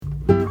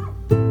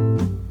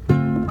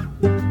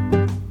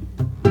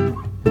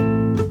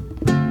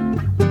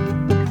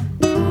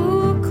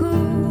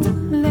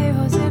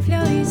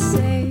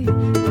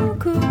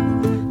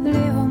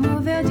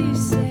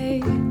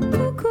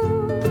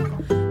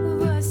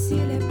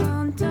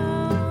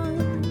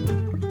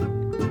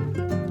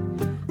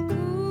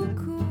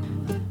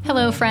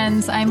Hello,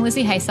 friends. I'm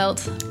Lizzie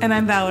Heiselt. And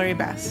I'm Valerie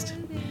Best.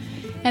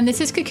 And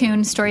this is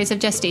Cocoon, Stories of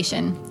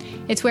Gestation.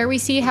 It's where we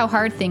see how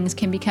hard things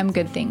can become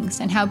good things,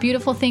 and how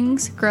beautiful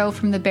things grow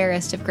from the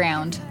barest of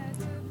ground.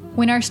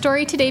 When our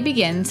story today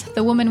begins,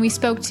 the woman we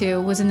spoke to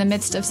was in the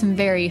midst of some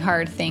very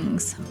hard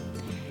things.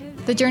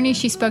 The journey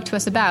she spoke to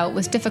us about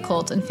was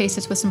difficult and faced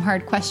us with some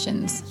hard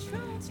questions.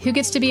 Who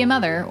gets to be a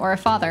mother or a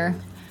father?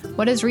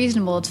 What is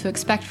reasonable to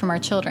expect from our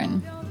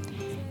children?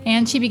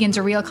 And she begins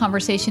a real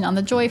conversation on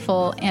the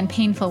joyful and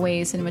painful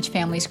ways in which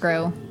families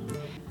grow.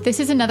 This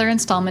is another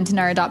installment in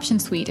our adoption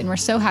suite, and we're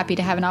so happy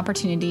to have an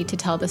opportunity to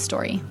tell this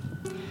story.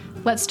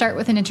 Let's start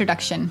with an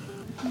introduction.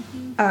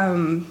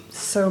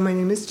 So my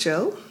name is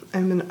Jill.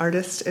 I'm an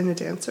artist and a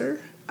dancer.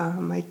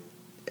 I'm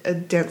a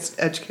dance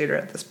educator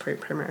at this point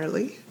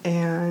primarily,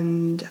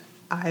 and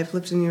I've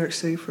lived in New York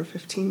City for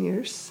 15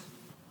 years.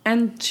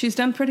 And she's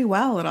done pretty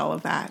well at all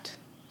of that.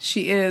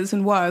 She is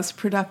and was a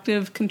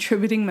productive,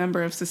 contributing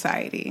member of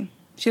society.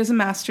 She has a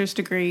master's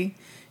degree.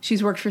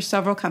 She's worked for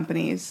several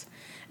companies.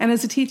 And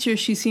as a teacher,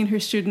 she's seen her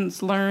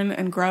students learn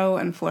and grow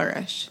and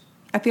flourish.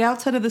 At the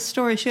outset of the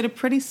story, she had a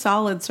pretty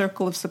solid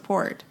circle of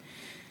support.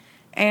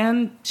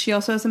 And she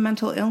also has a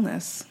mental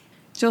illness.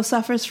 Jill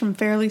suffers from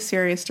fairly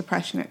serious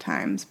depression at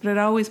times, but had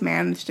always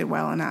managed it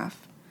well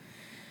enough.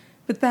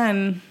 But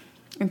then,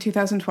 in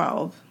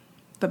 2012,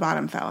 the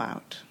bottom fell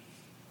out.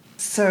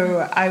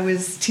 So I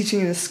was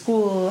teaching in a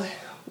school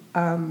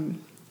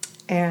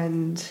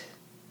and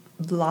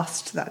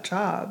lost that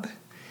job,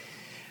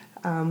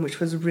 which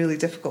was really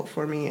difficult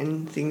for me,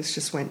 and things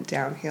just went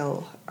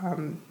downhill.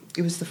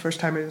 It was the first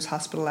time I was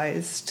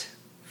hospitalized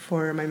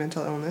for my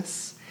mental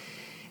illness,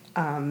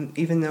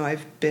 even though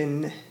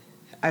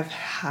I've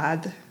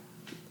had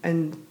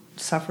and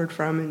suffered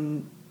from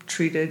and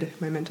treated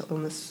my mental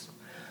illness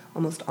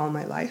almost all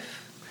my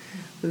life.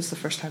 It was the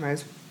first time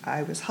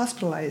I was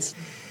hospitalized.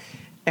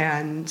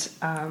 And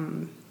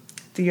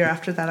the year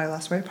after that, I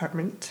lost my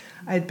apartment.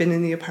 I'd been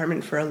in the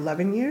apartment for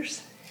 11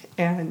 years,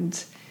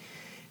 and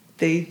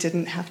they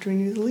didn't have to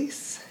renew the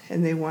lease,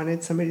 and they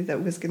wanted somebody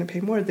that was going to pay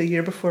more. The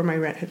year before, my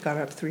rent had gone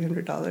up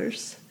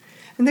 $300,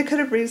 and they could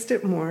have raised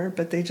it more,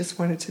 but they just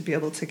wanted to be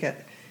able to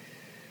get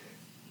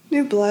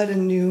new blood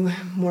and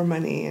more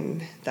money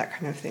and that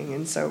kind of thing.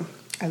 And so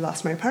I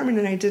lost my apartment,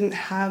 and I didn't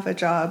have a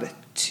job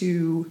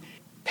to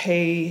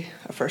pay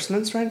a first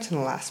month's rent and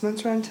a last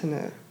month's rent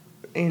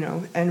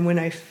and when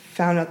I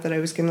found out that I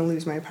was going to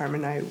lose my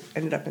apartment, I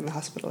ended up in the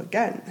hospital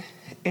again.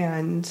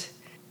 And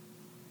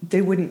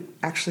they wouldn't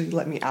actually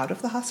let me out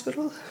of the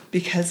hospital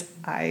because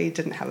I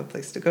didn't have a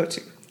place to go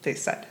to, they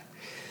said.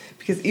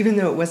 Because even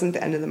though it wasn't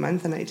the end of the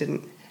month and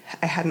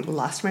I hadn't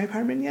lost my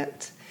apartment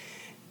yet,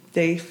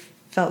 they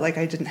felt like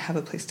I didn't have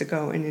a place to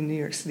go. And in New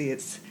York City,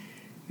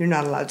 you're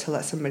not allowed to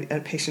let a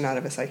patient out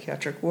of a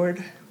psychiatric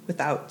ward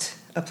without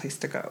a place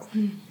to go.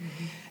 Mm-hmm.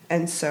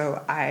 And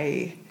so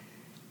I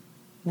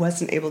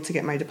wasn't able to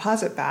get my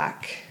deposit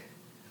back,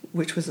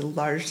 which was a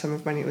large sum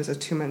of money. It was a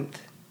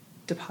 2-month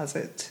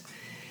deposit,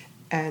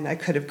 and I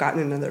could have gotten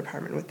another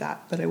apartment with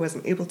that, but I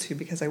wasn't able to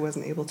because I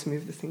wasn't able to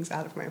move the things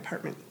out of my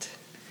apartment.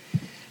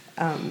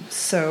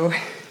 So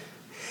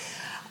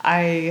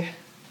I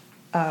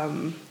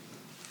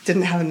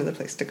didn't have another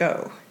place to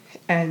go,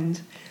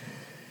 and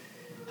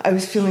I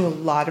was feeling a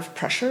lot of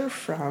pressure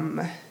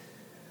from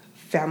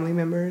family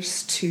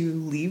members to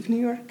leave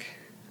New York.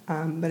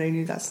 But I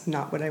knew that's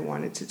not what I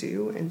wanted to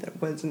do, and that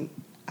wasn't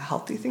a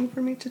healthy thing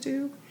for me to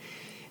do.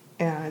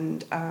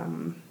 And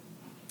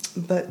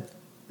but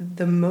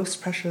the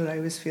most pressure that I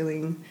was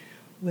feeling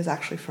was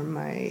actually from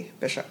my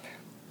bishop.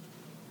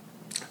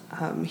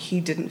 He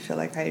didn't feel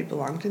like I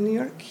belonged in New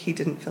York. He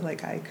didn't feel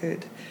like I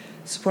could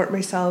support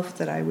myself,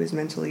 that I was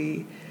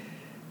mentally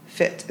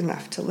fit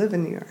enough to live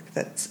in New York,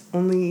 that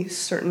only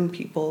certain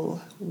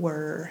people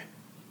were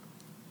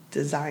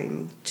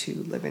designed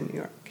to live in New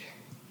York.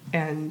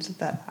 And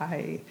that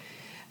I,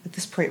 at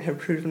this point, have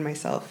proven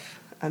myself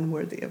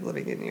unworthy of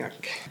living in New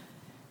York.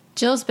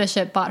 Jill's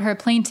bishop bought her a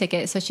plane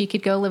ticket so she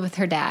could go live with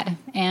her dad,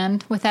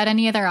 and without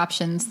any other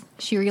options,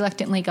 she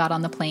reluctantly got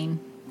on the plane.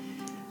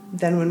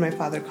 Then when my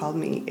father called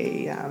me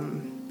a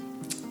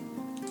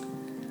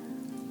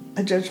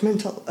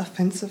judgmental,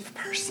 offensive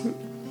person,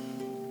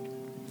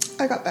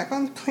 I got back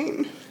on the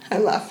plane. I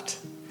left.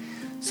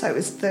 So I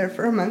was there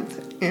for a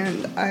month,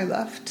 and I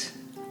left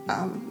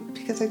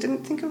because I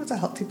didn't think it was a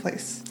healthy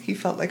place. He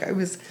felt like I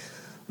was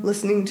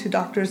listening to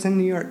doctors in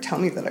New York tell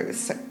me that I was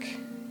sick,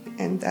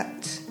 and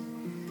that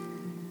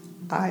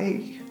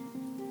I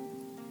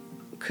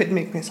could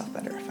make myself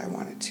better if I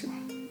wanted to.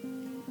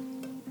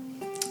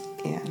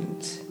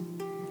 And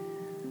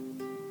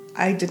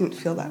I didn't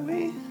feel that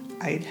way.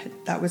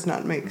 That was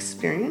not my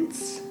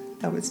experience.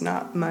 That was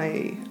not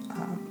my,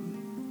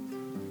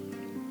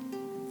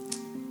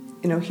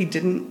 he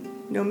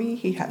didn't know me.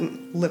 He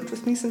hadn't lived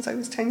with me since I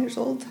was 10 years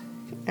old.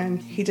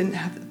 And he didn't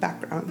have the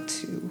background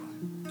to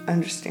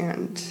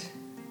understand.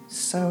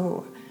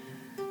 So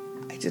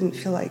I didn't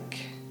feel like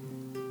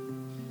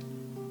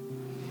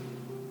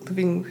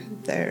living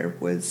there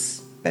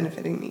was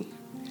benefiting me.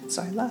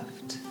 So I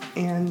left.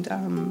 And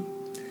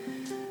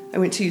I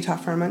went to Utah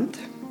for a month,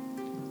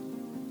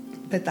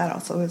 but that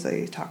also was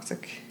a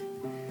toxic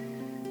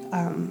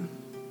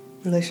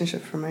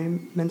relationship for my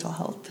mental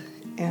health.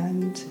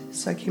 And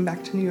so I came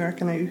back to New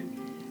York and I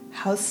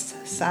house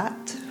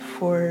sat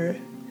for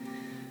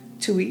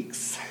 2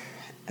 weeks,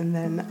 and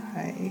then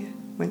I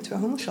went to a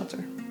homeless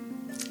shelter.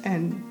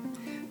 And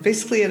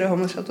basically at a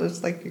homeless shelter,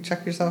 it's like you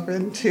check yourself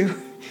into,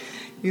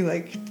 you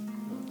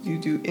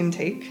do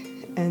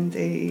intake, and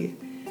they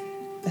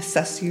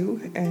assess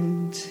you,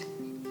 and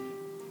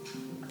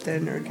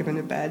then are given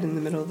a bed in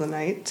the middle of the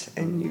night,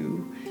 and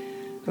you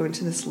go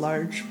into this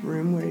large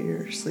room where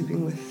you're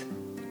sleeping with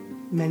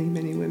many,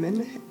 many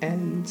women,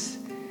 and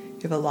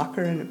you have a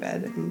locker and a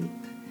bed,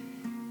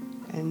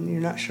 and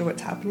you're not sure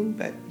what's happening,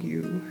 but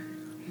you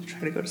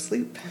try to go to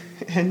sleep.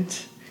 And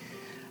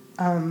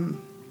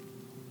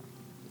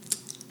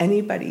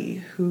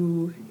anybody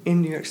who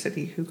in New York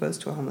City who goes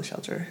to a homeless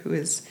shelter who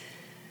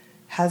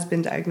has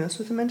been diagnosed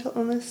with a mental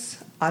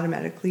illness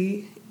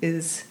automatically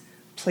is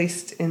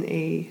placed in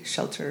a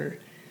shelter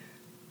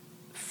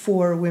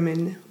for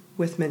women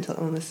with mental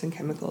illness and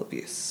chemical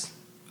abuse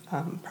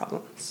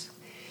problems.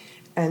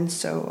 And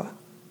so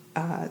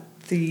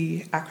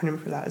the acronym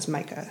for that is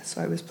MICA.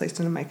 So I was placed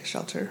in a MICA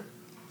shelter.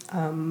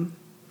 In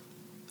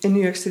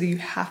New York City, you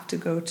have to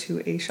go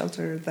to a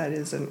shelter that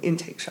is an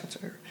intake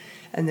shelter.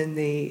 And then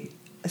they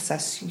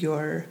assess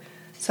your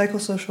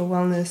psychosocial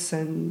wellness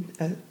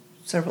and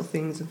several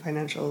things and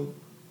financial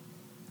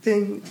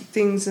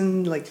things,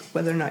 and like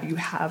whether or not you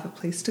have a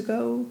place to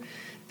go,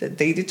 that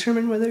they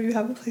determine whether you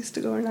have a place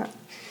to go or not.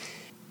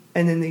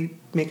 And then they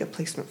make a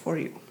placement for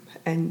you.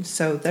 And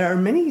so there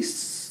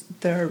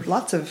are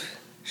lots of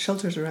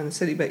shelters around the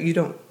city, but you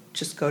don't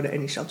just go to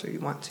any shelter you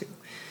want to.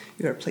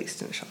 You are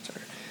placed in a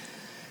shelter.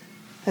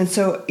 And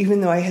so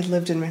even though I had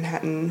lived in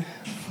Manhattan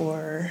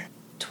for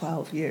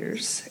 12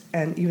 years,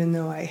 and even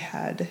though I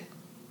had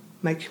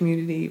my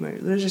community, my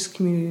religious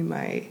community,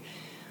 my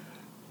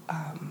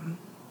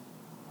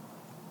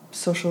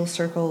social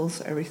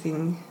circles,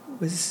 everything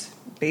was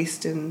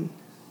based in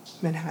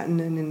Manhattan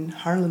and in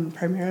Harlem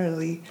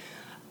primarily,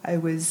 I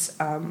was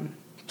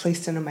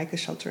placed in a MICA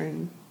shelter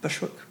in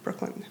Bushwick,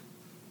 Brooklyn.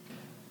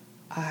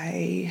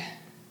 I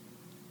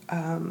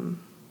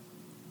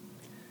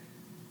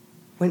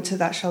went to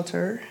that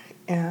shelter,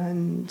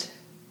 and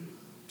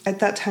at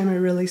that time I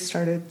really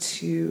started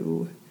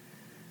to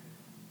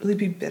really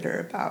be bitter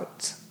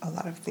about a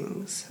lot of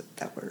things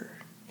that were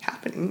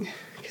happening,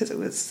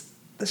 because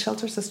the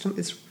shelter system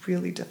is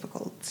really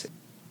difficult.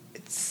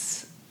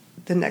 It's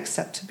the next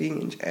step to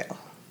being in jail.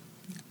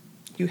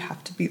 You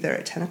have to be there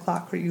at 10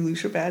 o'clock or you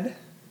lose your bed.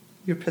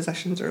 Your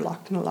possessions are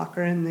locked in a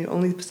locker, and the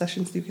only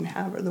possessions you can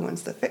have are the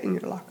ones that fit in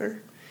your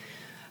locker.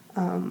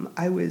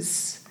 I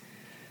was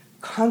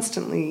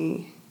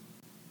constantly,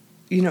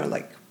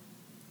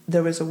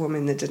 there was a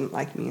woman that didn't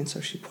like me, and so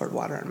she poured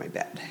water on my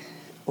bed.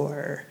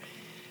 Or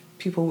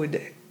people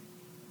would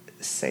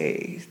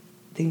say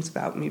things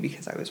about me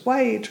because I was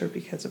white, or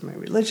because of my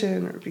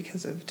religion, or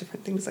because of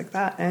different things like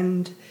that.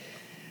 And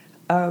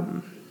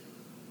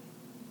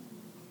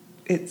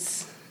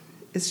it's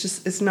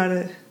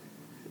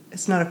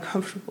not a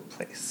comfortable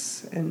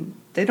place, and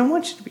they don't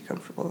want you to be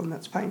comfortable, and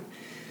that's fine.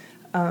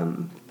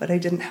 But I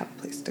didn't have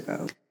a place to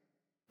go.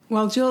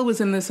 While Jill was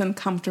in this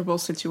uncomfortable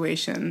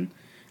situation,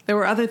 there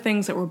were other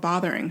things that were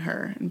bothering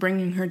her and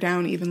bringing her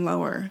down even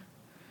lower.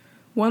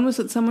 One was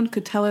that someone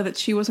could tell her that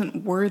she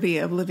wasn't worthy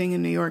of living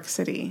in New York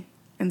City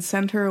and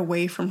send her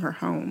away from her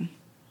home.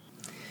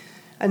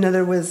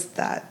 Another was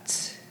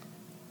that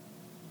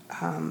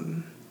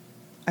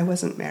I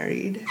wasn't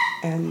married,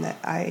 and that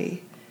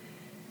I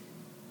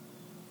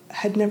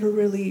had never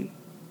really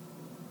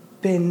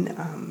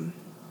been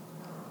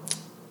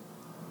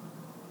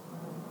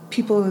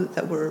people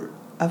that were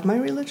of my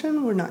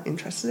religion were not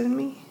interested in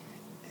me,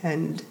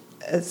 and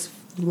as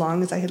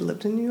long as I had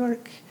lived in New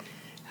York,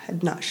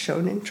 had not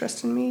shown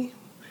interest in me.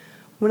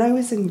 When I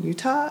was in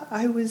Utah,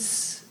 I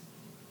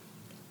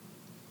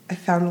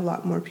found a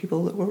lot more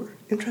people that were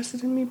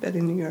interested in me, but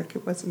in New York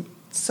it wasn't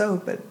so.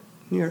 But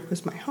New York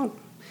was my home,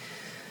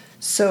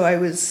 so I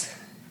was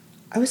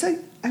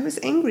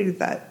angry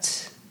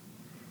that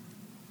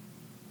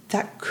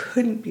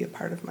couldn't be a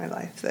part of my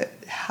life, that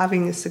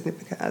having a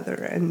significant other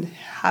and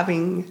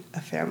having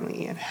a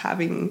family and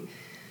having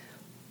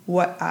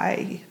what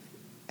I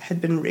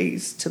had been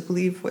raised to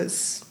believe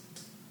was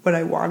what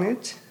I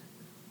wanted,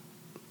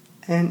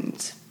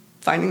 and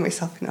finding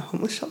myself in a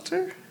homeless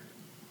shelter,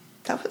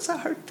 that was a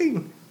hard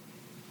thing.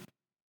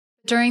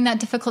 During that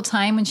difficult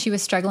time when she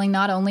was struggling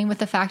not only with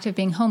the fact of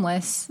being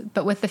homeless,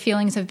 but with the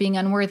feelings of being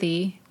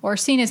unworthy, or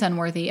seen as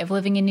unworthy, of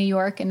living in New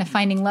York and of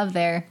finding love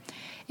there,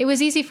 it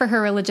was easy for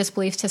her religious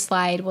beliefs to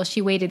slide while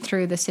she waded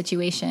through the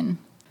situation.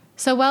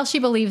 So while she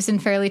believes in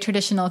fairly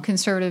traditional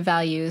conservative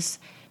values,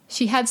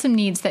 she had some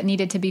needs that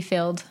needed to be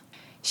filled.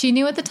 She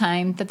knew at the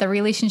time that the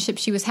relationship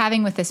she was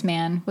having with this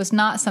man was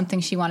not something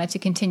she wanted to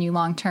continue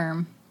long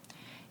term.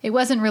 It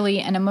wasn't really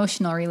an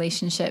emotional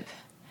relationship,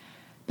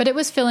 but it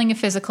was filling a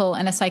physical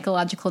and a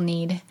psychological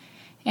need.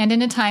 And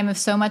in a time of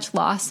so much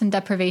loss and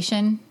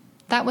deprivation,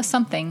 That was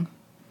something.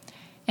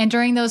 And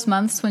during those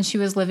months when she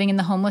was living in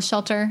the homeless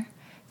shelter,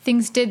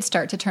 things did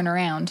start to turn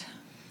around.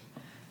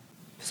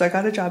 So I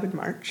got a job in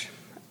March.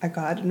 I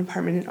got an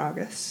apartment in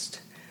August.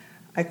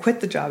 I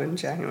quit the job in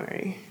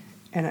January,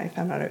 and I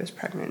found out I was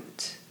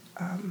pregnant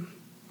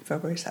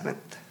February 7th.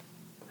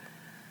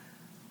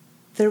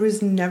 There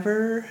was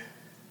never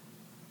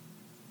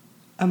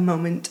a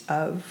moment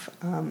of,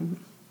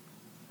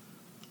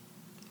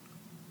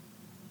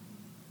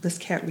 this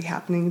can't be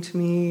happening to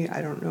me.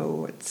 I don't know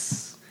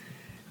what's,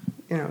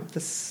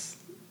 this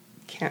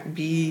can't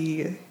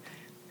be,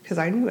 because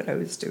I knew what I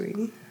was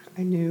doing.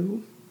 I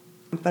knew.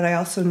 But I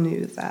also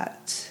knew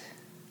that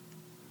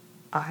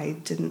I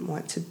didn't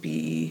want to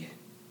be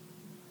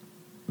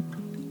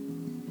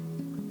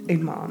a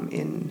mom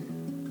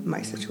in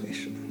my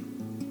situation.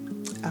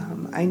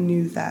 I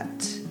knew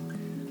that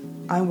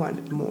I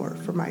wanted more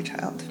for my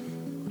child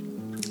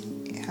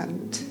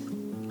and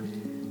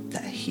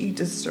that he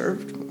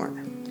deserved more.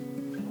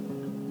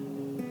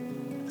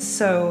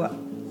 So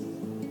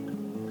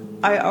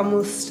I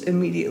almost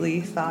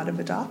immediately thought of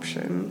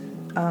adoption.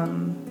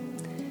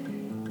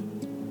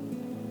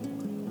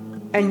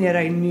 And yet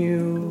I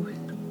knew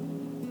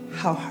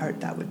how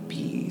hard that would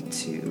be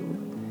to...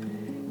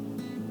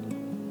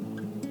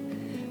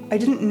 I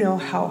didn't know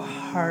how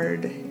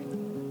hard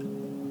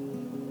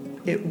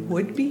it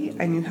would be.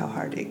 I knew how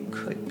hard it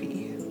could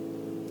be.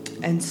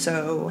 And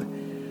so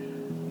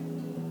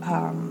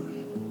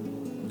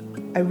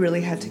I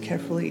really had to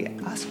carefully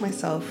ask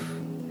myself,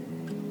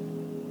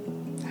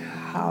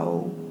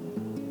 how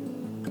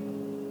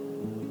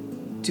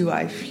do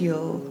I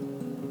feel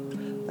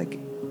like...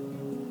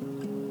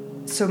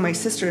 So my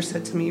sister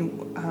said to me,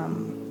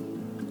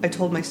 I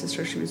told my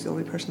sister, she was the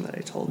only person that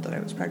I told that I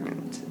was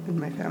pregnant in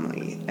my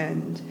family,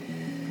 and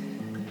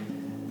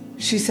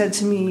she said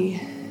to me,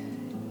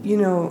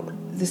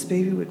 this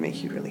baby would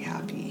make you really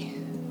happy.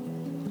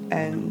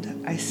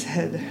 And I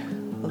said,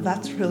 well,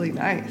 that's really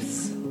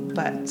nice,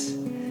 but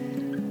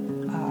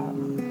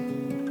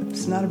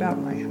it's not about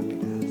my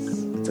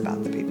happiness. It's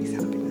about the baby's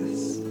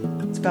happiness.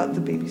 It's about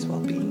the baby's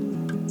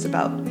well-being. It's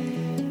about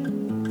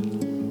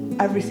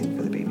everything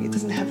for the baby. It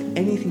doesn't have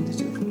anything to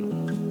do with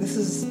me. This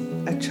is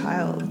a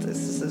child. This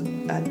is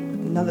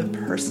another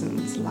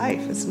person's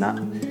life. It's not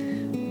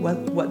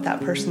what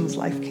that person's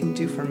life can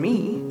do for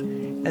me.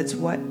 It's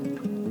what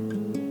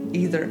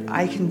either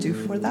I can do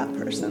for that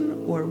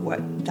person or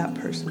what that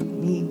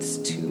person needs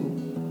to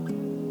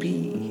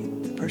be,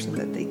 the person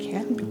that they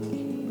can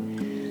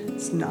be.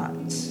 It's not,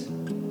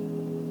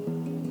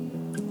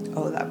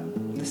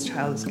 this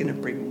child is going to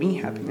bring me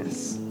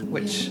happiness,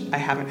 which I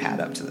haven't had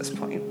up to this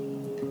point.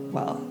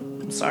 Well,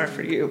 I'm sorry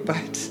for you,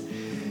 but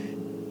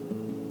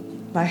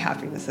my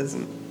happiness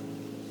isn't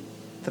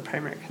the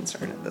primary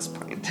concern at this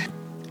point.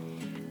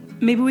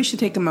 Maybe we should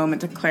take a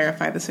moment to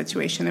clarify the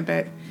situation a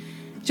bit.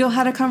 Jill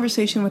had a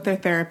conversation with their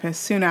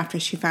therapist soon after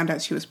she found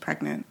out she was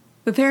pregnant.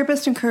 The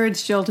therapist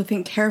encouraged Jill to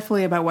think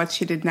carefully about what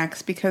she did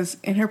next because,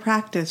 in her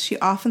practice, she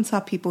often saw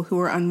people who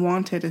were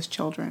unwanted as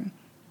children.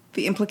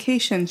 The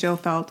implication, Jill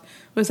felt,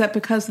 was that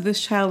because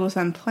this child was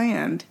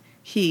unplanned,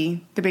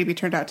 he, the baby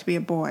turned out to be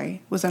a boy,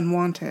 was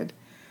unwanted.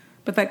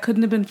 But that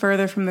couldn't have been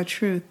further from the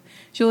truth.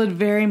 Jill had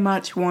very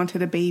much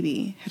wanted a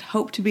baby, had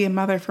hoped to be a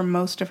mother for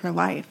most of her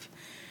life.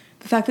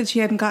 The fact that she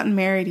hadn't gotten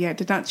married yet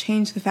did not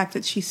change the fact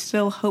that she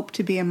still hoped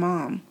to be a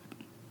mom.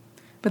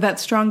 But that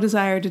strong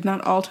desire did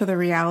not alter the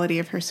reality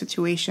of her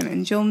situation,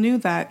 and Jill knew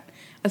that,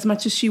 as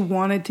much as she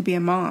wanted to be a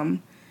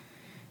mom,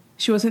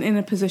 she wasn't in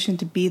a position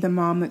to be the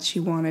mom that she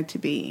wanted to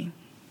be.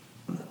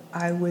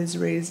 I was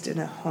raised in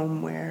a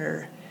home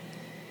where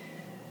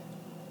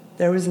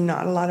there was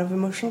not a lot of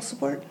emotional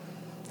support.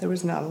 There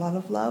was not a lot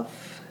of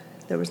love.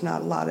 There was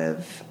not a lot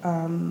of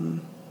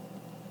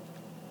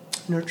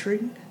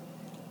nurturing.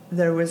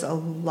 There was a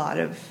lot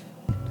of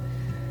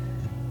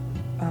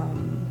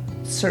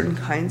certain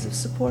kinds of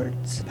support.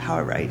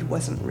 However, I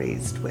wasn't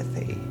raised with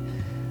a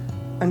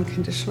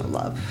unconditional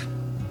love.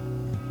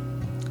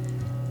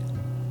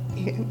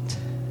 And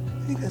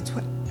I think that's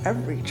what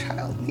every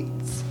child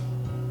needs,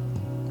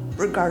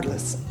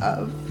 regardless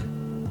of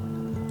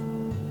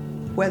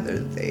whether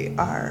they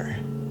are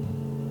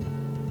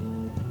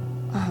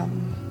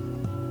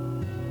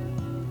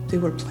they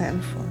were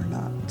planned for or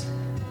not.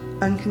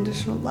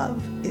 Unconditional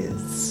love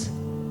is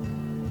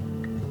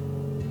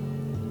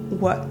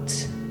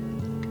what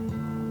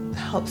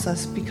helps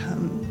us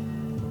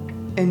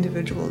become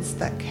individuals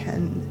that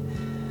can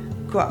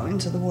go out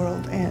into the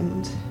world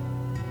and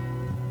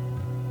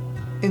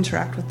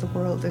interact with the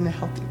world in a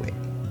healthy way.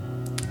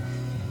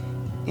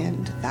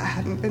 And that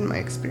hadn't been my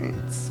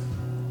experience.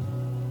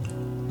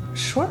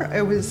 Sure,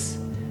 I was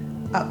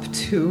up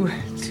to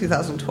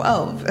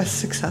 2012 a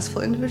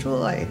successful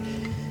individual.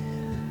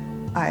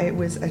 I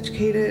was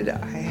educated.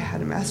 I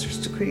had a master's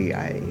degree.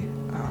 I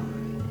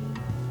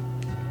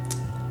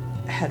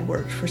had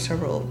worked for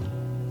several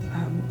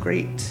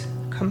great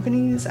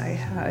companies. I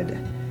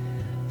had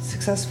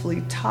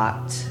successfully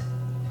taught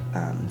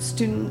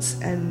students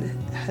and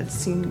had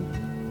seen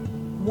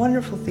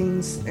wonderful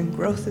things and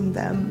growth in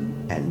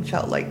them, and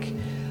felt like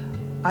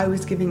I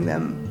was giving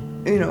them,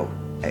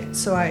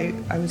 so I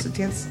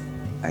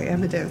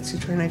am a dance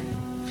teacher, and I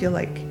feel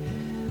like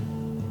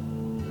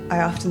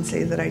I often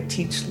say that I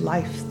teach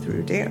life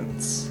through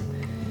dance,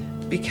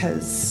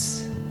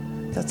 because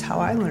that's how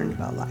I learned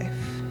about life,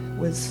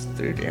 was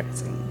through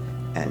dancing,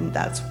 and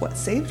that's what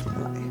saved my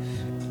life.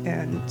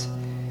 And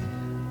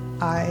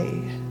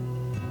I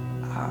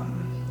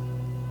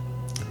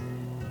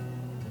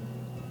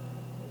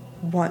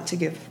want to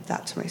give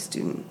that to my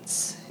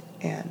students,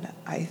 and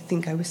I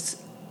think I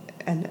was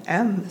and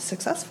am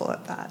successful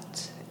at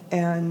that.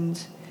 And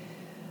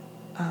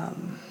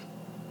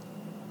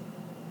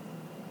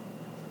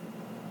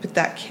but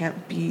that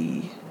can't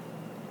be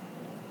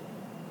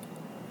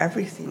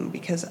everything,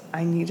 because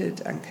I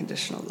needed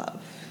unconditional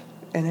love,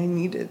 and I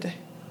needed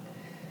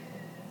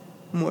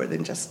more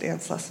than just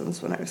dance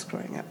lessons when I was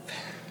growing up,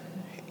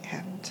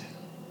 and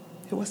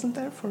it wasn't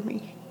there for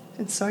me.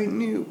 And so I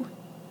knew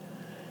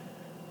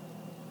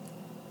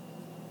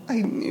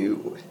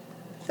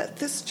that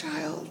this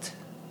child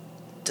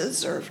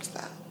deserved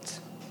that,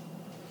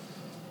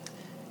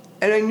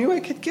 and I knew I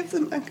could give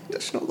them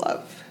unconditional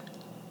love,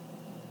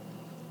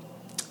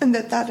 and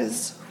that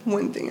is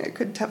one thing I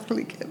could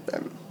definitely give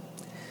them.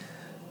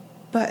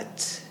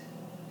 But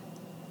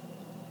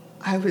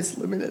I was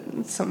limited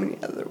in so many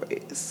other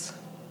ways,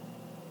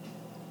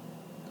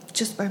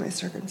 just by my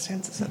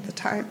circumstances at the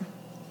time.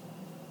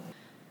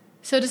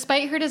 So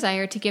despite her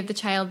desire to give the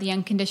child the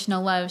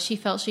unconditional love she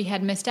felt she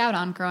had missed out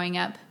on growing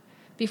up,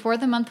 before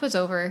the month was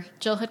over,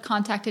 Jill had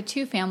contacted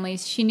 2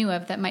 families she knew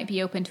of that might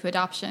be open to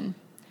adoption.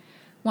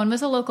 One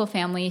was a local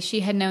family she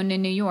had known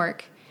in New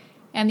York,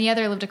 and the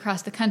other lived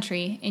across the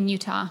country in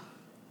Utah.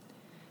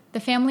 The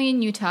family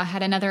in Utah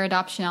had another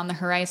adoption on the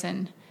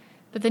horizon,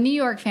 but the New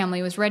York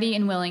family was ready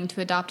and willing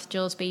to adopt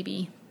Jill's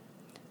baby.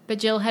 But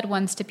Jill had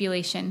one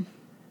stipulation.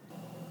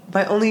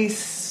 My only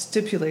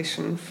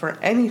stipulation for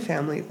any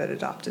family that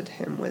adopted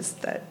him was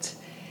that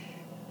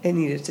it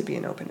needed to be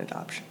an open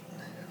adoption,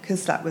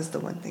 because that was the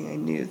one thing I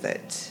knew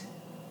that...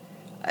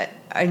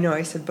 I know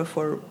I said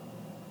before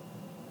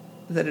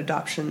that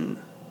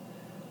adoption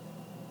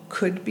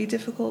could be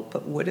difficult,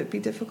 but would it be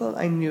difficult?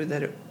 I knew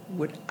that it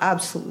would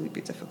absolutely be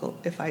difficult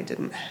if I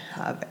didn't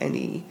have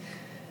any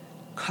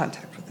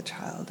contact with the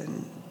child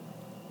and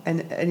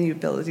any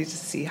ability to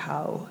see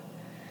how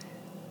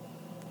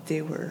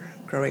they were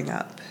growing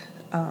up.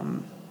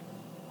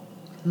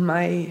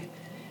 My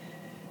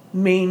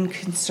main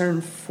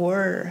concern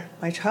for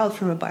my child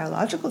from a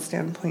biological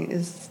standpoint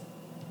is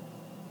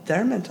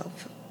their mental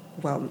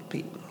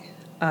well-being.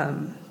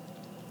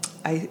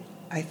 I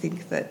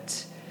think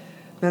that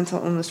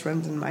mental illness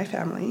runs in my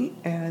family,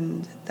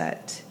 and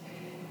that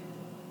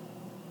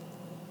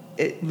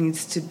it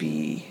needs to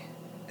be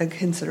a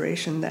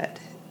consideration that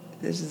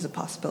this is a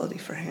possibility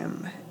for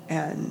him.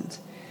 And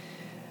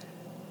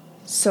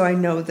so I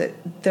know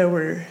that there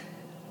were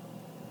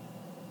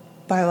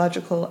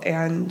biological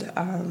and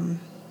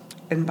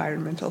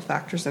environmental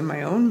factors in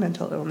my own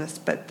mental illness,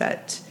 but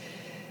that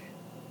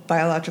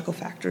biological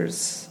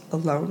factors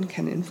alone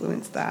can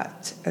influence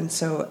that. And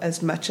so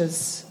as much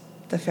as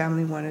the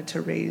family wanted to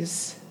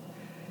raise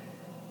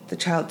the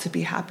child to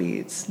be happy,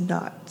 it's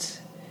not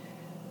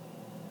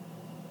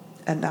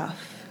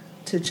enough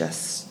to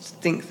just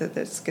think that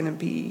it's going to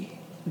be,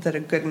 that a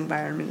good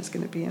environment is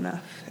going to be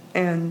enough.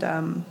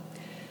 And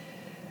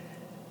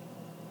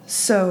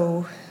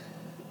so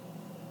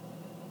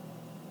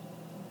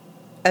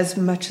as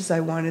much as I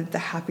wanted the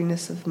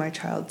happiness of my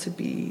child to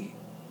be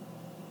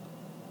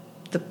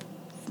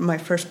my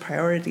first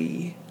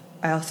priority,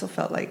 I also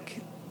felt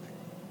like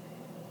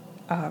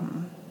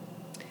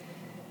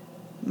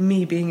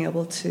me being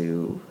able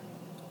to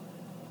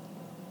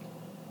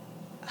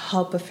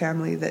help a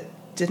family that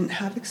didn't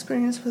have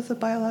experience with the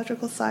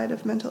biological side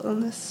of mental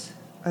illness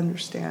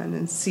understand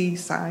and see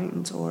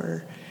signs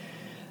or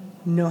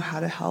know how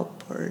to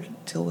help or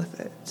deal with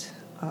it.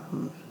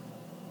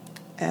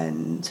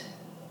 And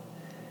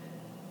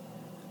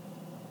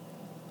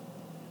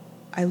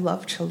I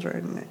love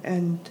children,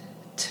 and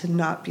to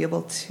not be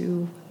able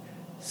to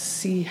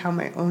see how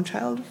my own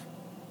child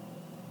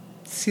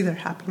see their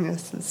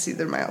happiness and see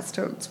their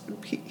milestones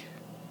would be...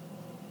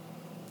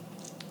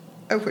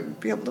 I wouldn't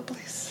be able to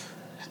place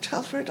a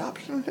child for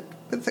adoption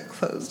with a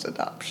closed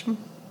adoption.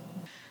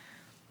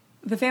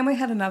 The family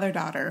had another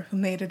daughter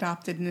whom they had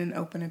adopted in an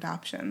open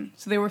adoption,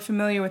 so they were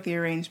familiar with the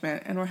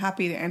arrangement and were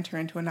happy to enter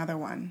into another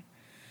one.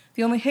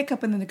 The only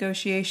hiccup in the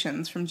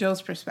negotiations, from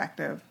Jill's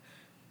perspective,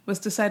 was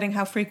deciding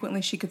how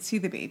frequently she could see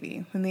the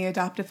baby, whom the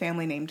adoptive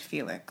family named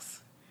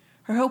Felix.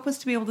 Her hope was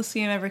to be able to see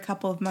him every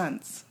couple of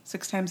months,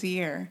 6 times a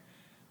year,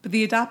 but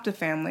the adoptive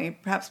family,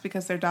 perhaps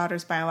because their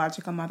daughter's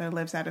biological mother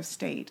lives out of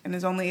state and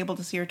is only able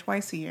to see her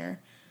twice a year,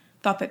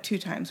 thought that 2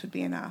 times would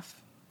be enough.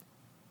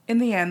 In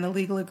the end, the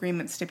legal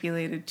agreement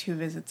stipulated 2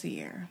 visits a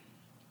year.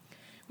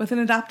 With an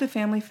adoptive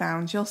family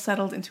found, Jill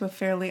settled into a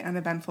fairly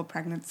uneventful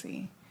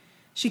pregnancy.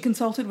 She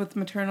consulted with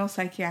maternal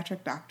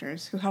psychiatric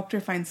doctors who helped her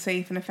find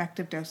safe and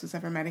effective doses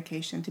of her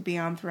medication to be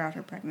on throughout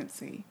her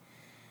pregnancy.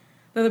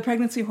 though the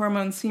pregnancy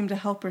hormones seem to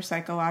help her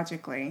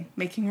psychologically,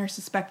 making her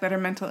suspect that her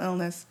mental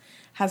illness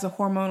has a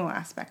hormonal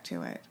aspect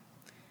to it.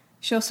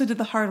 She also did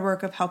the hard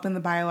work of helping the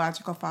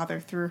biological father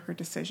through her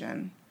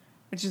decision,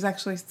 which is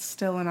actually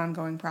still an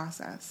ongoing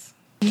process.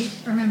 I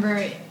remember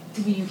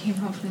when you came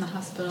home from the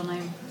hospital and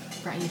I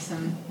brought you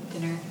some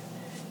dinner,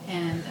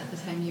 and at the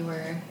time you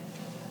were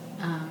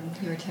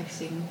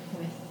texting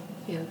with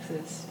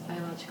Felix's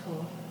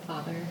biological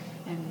father,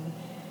 and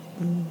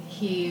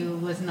he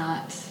was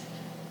not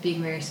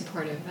being very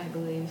supportive, I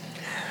believe.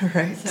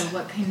 Right. So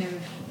what kind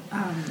of,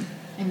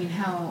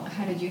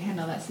 how did you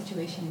handle that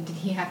situation? Did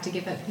he have to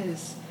give up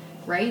his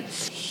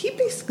rights? He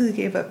basically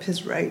gave up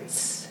his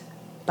rights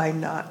by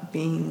not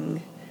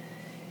being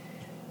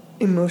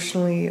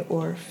emotionally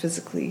or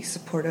physically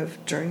supportive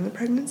during the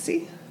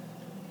pregnancy.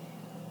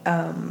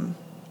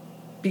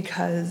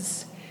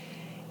 Because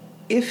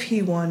if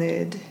he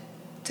wanted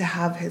to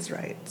have his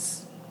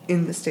rights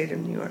in the state of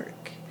New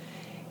York,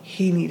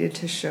 he needed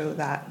to show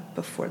that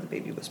before the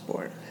baby was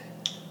born.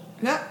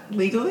 Not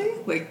legally?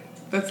 Like,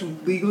 that's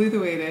legally the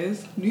way it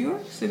is. New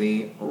York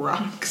City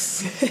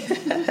rocks.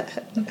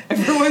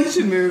 Everyone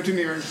should move to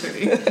New York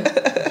City.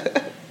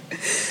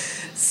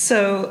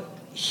 So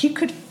he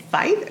could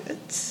fight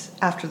it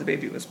after the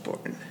baby was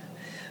born,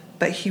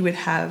 but he would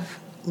have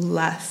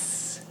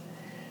less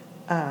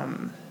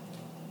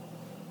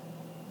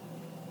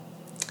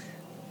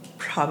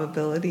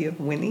probability of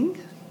winning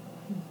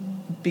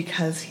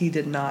because he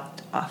did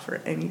not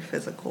offer any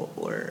physical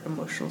or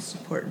emotional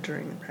support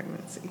during the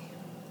pregnancy.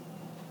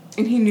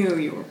 And he knew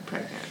you were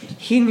pregnant.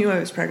 He knew I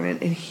was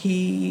pregnant, and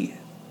he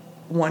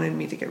wanted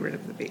me to get rid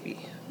of the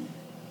baby.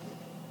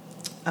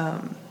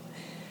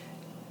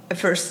 At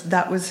first,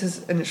 that was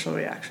his initial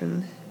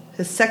reaction.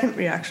 His second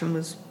reaction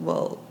was,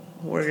 well,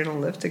 we're going to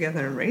live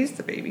together and raise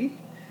the baby.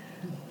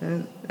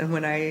 And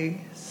when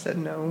I said,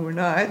 no, we're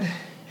not,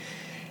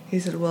 he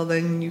said, well,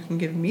 then you can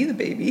give me the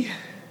baby.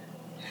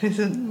 I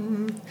said,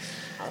 no,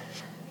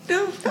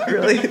 not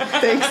really.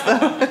 Thanks,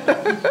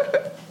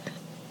 though.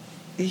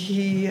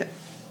 He,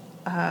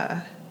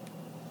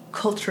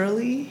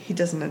 culturally, he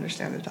doesn't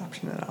understand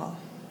adoption at all.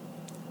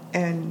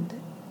 And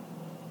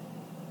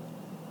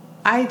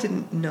I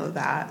didn't know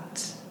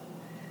that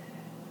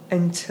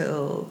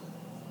until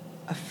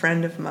a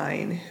friend of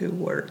mine who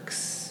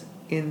works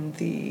in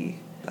the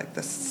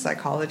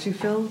psychology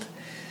field,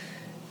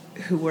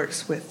 who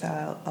works with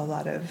a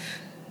lot of,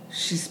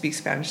 she speaks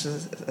Spanish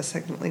as a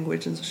second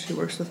language, and so she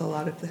works with a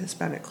lot of the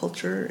Hispanic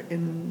culture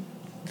in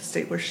the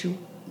state where she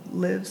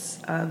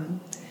lives.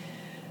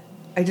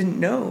 I didn't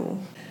know.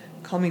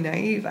 Call me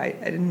naive. I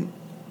didn't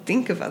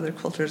think of other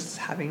cultures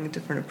having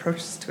different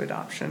approaches to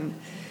adoption.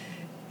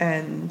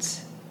 And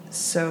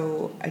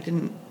so I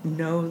didn't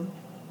know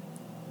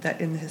that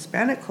in the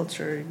Hispanic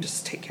culture, you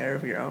just take care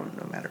of your own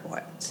no matter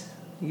what.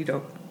 You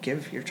don't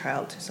give your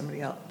child to somebody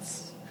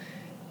else,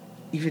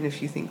 even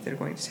if you think they're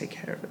going to take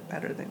care of it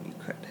better than you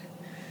could.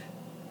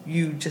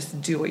 You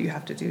just do what you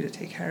have to do to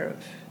take care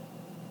of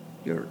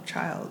your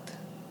child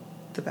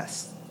the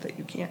best that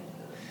you can.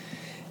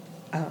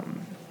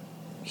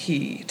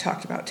 He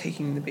talked about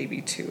taking the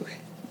baby to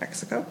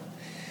Mexico,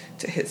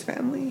 to his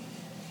family.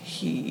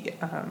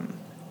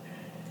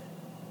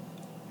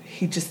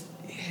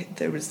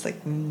 There was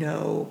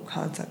no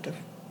concept of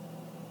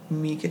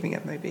me giving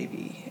up my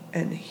baby.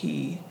 And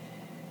he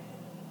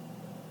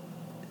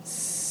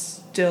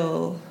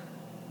still,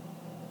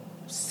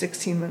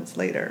 16 months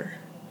later,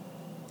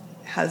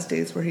 has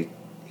days where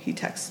he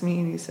texts me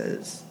and he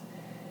says,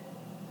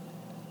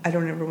 I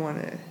don't ever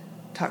want to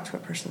talk to a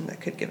person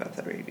that could give up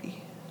their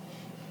baby.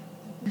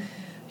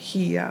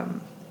 He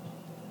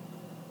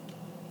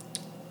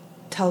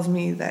tells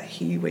me that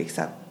he wakes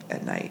up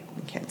at night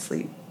and can't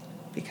sleep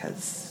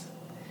because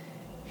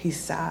he's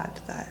sad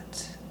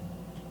that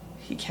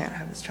he can't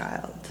have his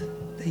child,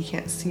 that he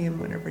can't see him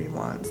whenever he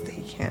wants, that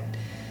he can't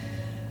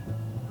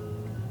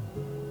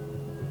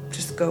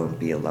just go and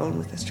be alone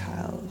with his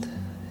child.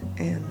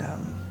 And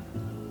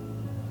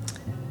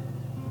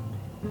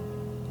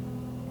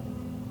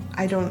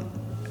I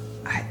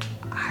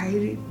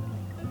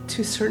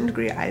to a certain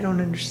degree, I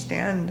don't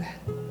understand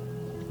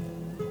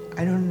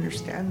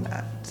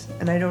that.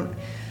 And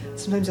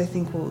sometimes I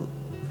think, well,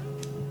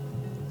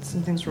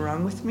 something's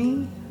wrong with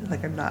me. I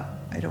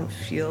don't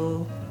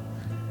feel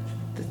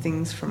the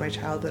things for my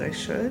child that I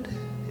should.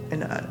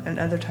 And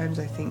other times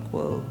I think,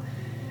 well,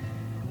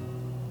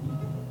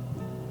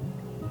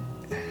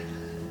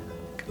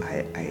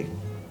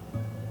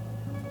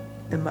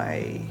 am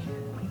I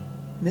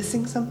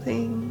missing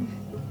something?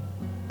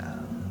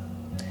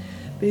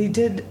 But he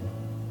did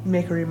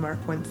make a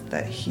remark once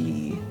that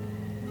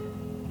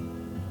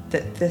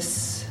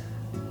this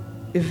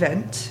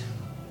event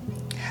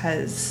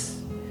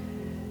has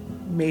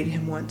made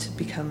him want to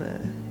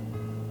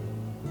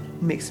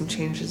make some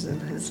changes in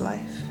his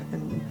life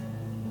and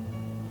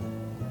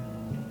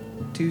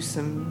do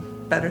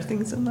some better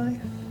things in life.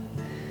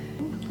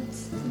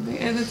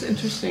 Yeah, that's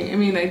interesting. I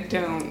mean, I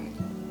don't,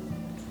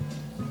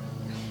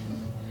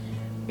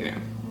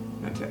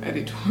 not to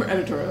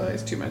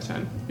editorialize too much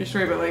on your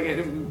story, but like,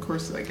 of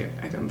course, like,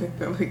 I don't think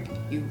that like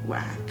you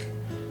lack,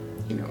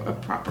 a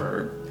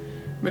proper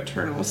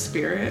maternal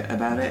spirit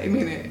about it. I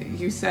mean,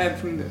 you said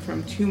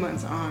from 2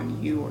 months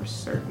on, you were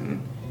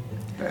certain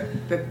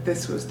that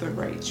this was the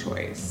right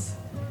choice.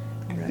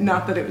 Right.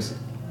 Not that it was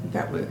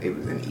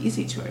an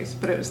easy choice,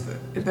 but it was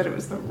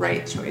the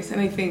right choice. And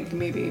I think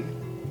maybe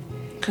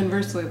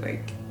conversely,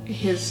 like,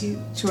 his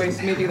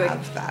choice maybe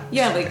like that.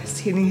 Yeah, like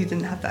he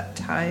didn't have that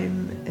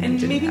time,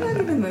 and maybe not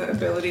even the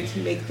ability to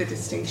make the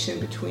distinction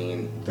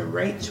between the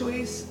right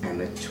choice and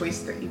the choice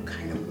that you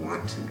kind of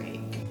want to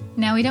make.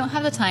 Now, we don't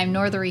have the time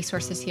nor the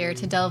resources here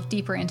to delve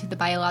deeper into the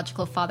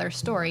biological father's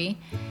story,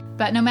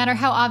 but no matter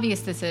how obvious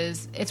this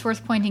is, it's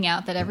worth pointing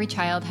out that every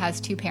child has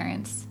two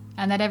parents,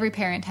 and that every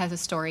parent has a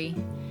story.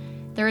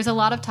 There is a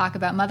lot of talk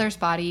about mother's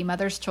body,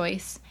 mother's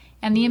choice,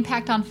 and the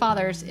impact on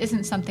fathers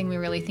isn't something we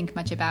really think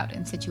much about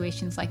in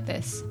situations like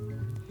this.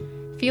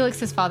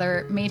 Felix's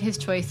father made his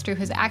choice through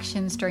his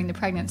actions during the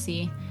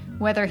pregnancy,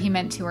 whether he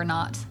meant to or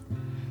not.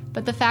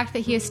 But the fact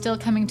that he is still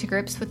coming to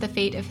grips with the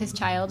fate of his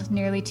child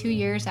nearly 2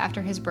 years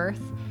after his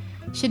birth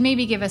should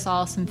maybe give us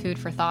all some food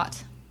for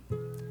thought.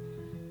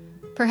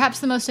 Perhaps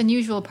the most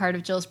unusual part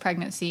of Jill's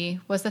pregnancy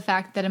was the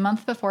fact that a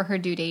month before her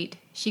due date,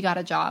 she got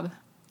a job.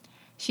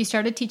 She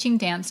started teaching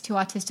dance to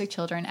autistic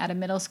children at a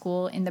middle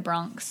school in the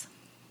Bronx.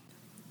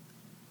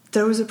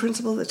 There was a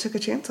principal that took a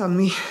chance on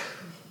me.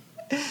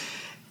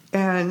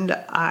 And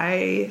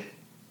I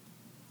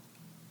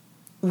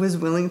was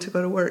willing to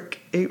go to work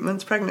 8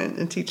 months pregnant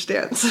and teach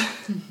dance.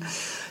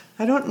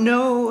 I don't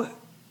know.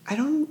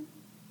 I'm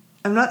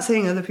not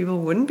saying other people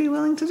wouldn't be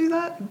willing to do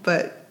that,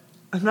 but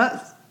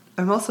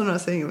I'm also not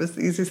saying it was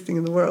the easiest thing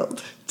in the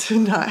world to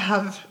not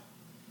have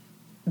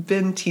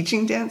been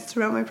teaching dance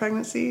throughout my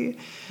pregnancy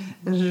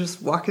and to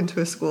just walk into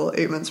a school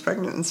 8 months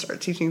pregnant and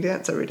start teaching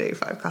dance every day,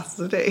 5 classes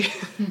a day.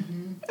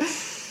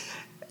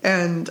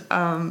 And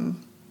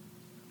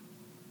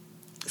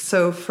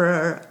so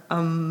for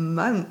a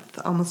month,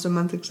 almost a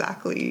month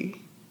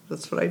exactly,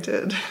 that's what I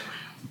did.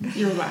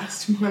 Your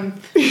last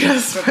month.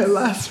 Yes, my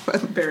last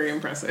month. Very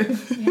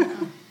impressive. Yeah.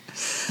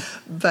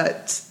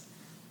 But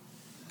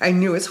I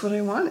knew it's what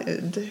I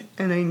wanted.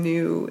 And I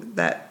knew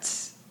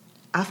that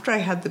after I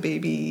had the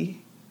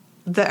baby,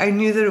 that I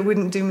knew that it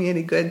wouldn't do me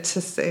any good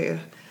to say,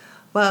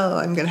 well,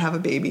 I'm going to have a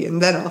baby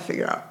and then I'll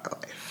figure out my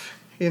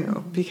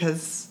life,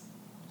 because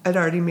I'd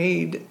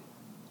already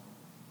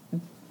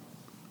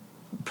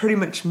pretty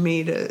much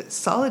made a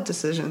solid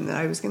decision that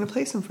I was going to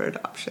place him for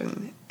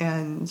adoption,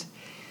 and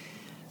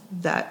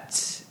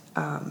that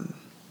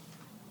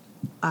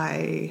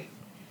I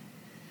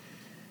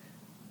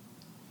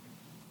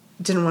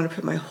didn't want to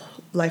put my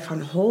life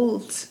on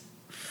hold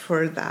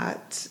for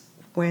that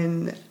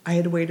when I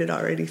had waited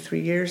already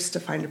 3 years to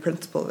find a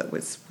principal that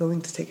was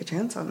willing to take a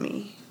chance on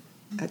me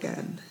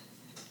again.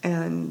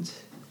 And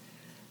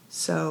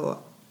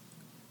so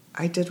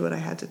I did what I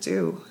had to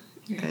do,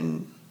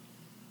 and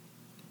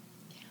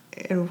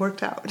it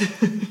worked out.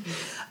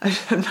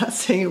 I'm not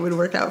saying it would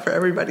work out for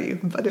everybody,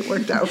 but it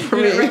worked out for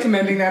me. You're not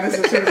recommending that as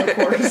a sort of a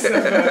course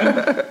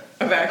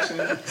of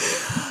action.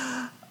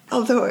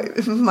 Although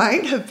it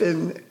might have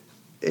been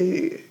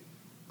a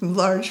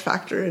large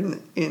factor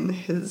in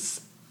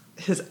his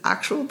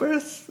actual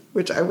birth,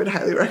 which I would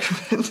highly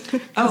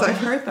recommend. Oh, I've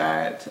heard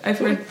that. I've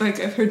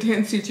heard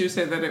dance teachers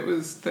say that it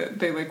was that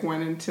they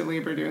went into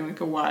labor doing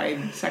a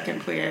wide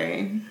second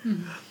plie.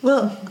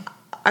 Well,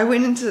 I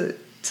went into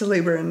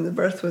labor and the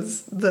birth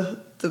was the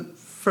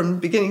from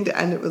beginning to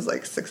end it was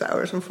 6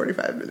 hours and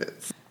 45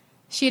 minutes.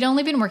 She had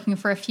only been working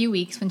for a few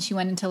weeks when she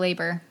went into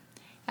labor.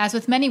 As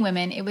with many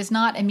women, it was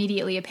not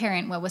immediately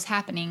apparent what was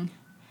happening.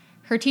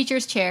 Her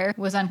teacher's chair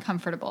was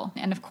uncomfortable,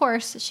 and of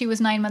course, she was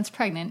 9 months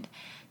pregnant,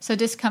 so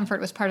discomfort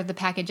was part of the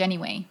package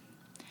anyway.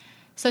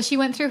 So she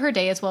went through her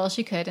day as well as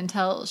she could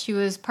until she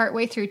was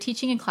partway through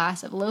teaching a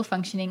class of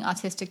low-functioning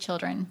autistic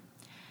children.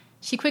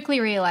 She quickly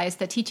realized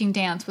that teaching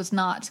dance was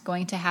not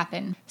going to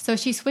happen, so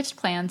she switched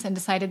plans and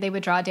decided they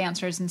would draw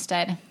dancers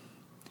instead.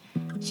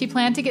 She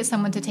planned to get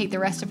someone to take the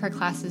rest of her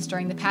classes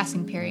during the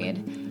passing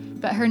period,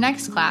 but her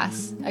next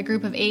class, a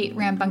group of 8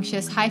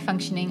 rambunctious,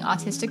 high-functioning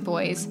autistic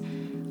boys,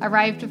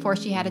 arrived before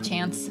she had a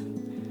chance.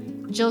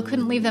 Jill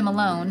couldn't leave them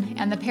alone,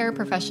 and the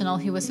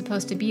paraprofessional who was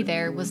supposed to be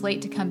there was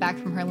late to come back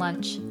from her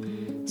lunch.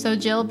 So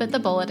Jill bit the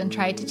bullet and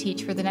tried to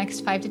teach for the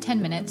next 5 to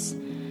 10 minutes,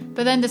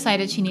 but then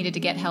decided she needed to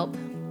get help.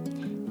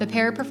 The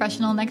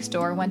paraprofessional next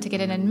door went to get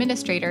an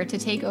administrator to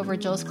take over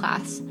Jill's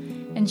class,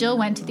 and Jill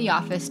went to the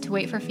office to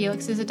wait for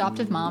Felix's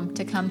adoptive mom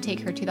to come take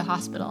her to the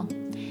hospital.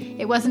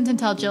 It wasn't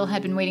until Jill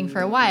had been waiting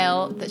for a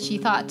while that she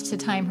thought to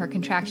time her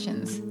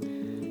contractions.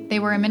 They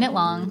were a minute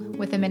long,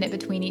 with a minute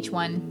between each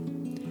one.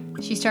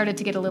 She started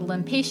to get a little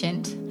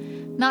impatient,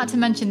 not to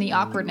mention the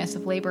awkwardness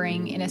of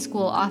laboring in a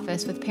school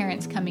office with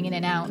parents coming in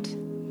and out.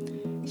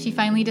 She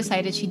finally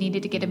decided she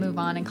needed to get a move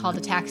on and called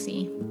a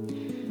taxi.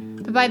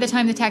 But by the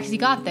time the taxi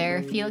got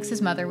there,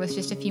 Felix's mother was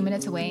just a few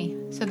minutes away,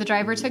 so the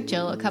driver took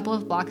Jill a couple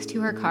of blocks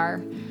to her car,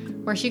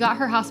 where she got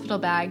her hospital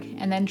bag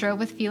and then drove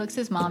with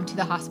Felix's mom to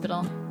the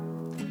hospital.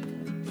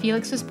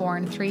 Felix was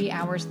born 3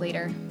 hours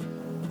later.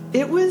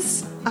 It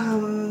was, I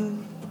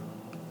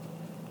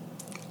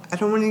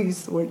don't want to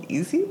use the word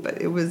easy,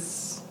 but it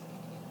was,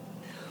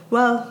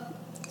 well,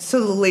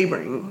 so the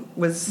laboring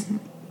was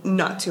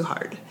not too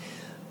hard.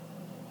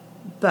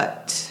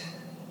 But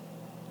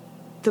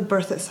the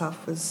birth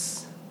itself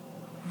was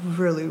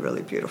really,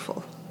 really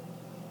beautiful.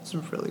 It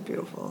was really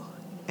beautiful.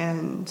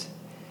 And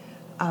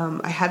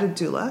I had a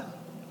doula,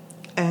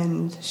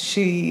 and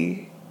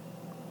she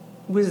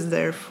was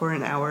there for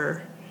an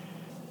hour.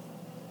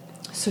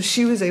 So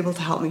she was able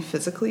to help me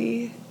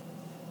physically,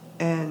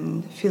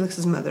 and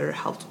Felix's mother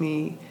helped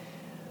me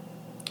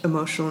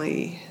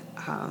emotionally.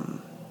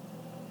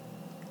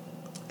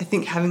 I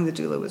think having the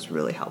doula was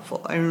really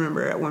helpful. I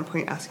remember at one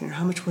point asking her,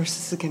 how much worse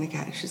is it going to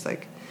get? And she's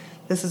like,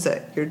 this is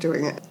it, you're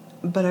doing it.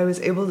 But I was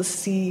able to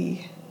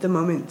see the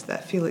moment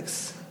that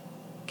Felix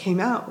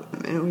came out,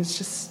 and it was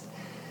just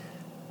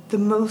the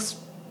most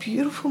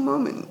beautiful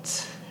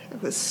moment.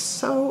 It was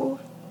so,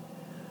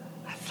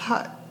 I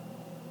thought,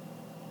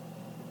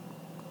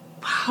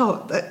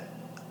 wow, that,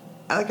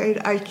 like,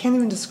 I can't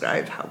even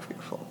describe how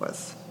beautiful it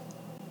was.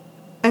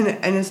 And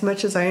as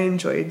much as I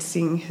enjoyed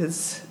seeing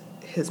his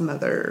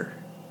mother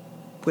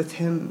with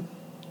him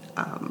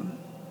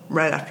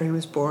right after he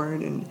was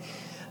born, and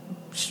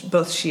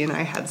both she and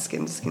I had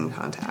skin-to-skin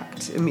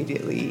contact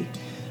immediately,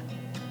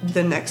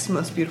 the next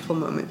most beautiful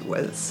moment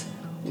was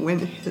when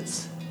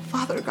his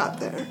father got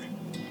there,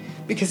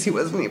 because he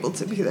wasn't able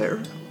to be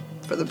there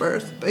for the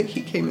birth, but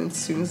he came in as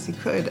soon as he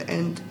could,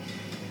 and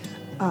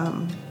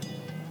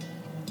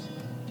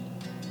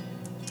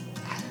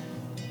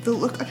the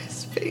look on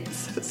his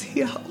face as he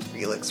held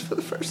Felix for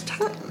the first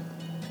time.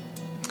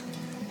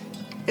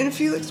 And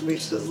Felix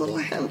reached his little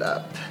hand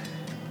up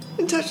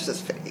and touched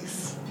his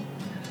face.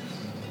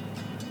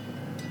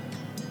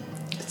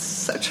 It's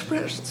such a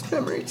precious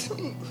memory to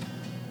me.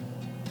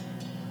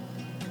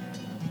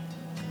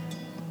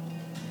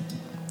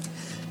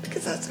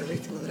 Because that's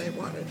everything that I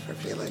wanted for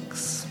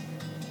Felix.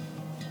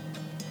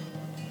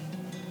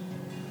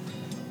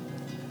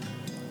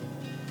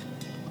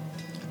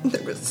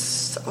 There was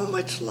so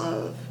much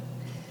love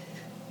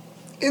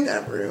in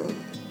that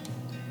room.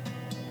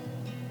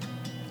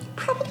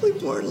 Probably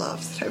more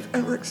love than I've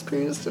ever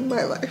experienced in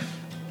my life.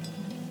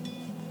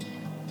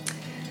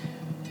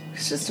 It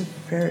was just a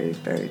very,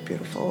 very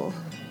beautiful,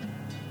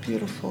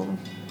 beautiful,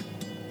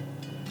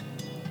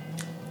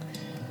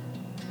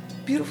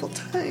 beautiful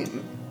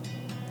time.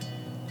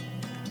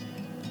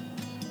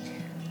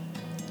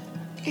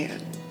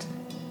 And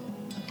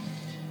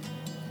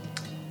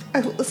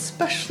I will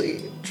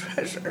especially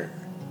treasure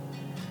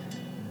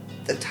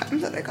the time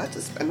that I got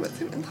to spend with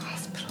him in the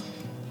hospital.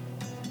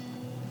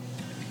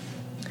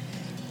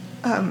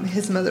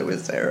 His mother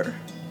was there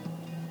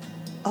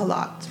a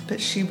lot,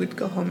 but she would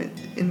go home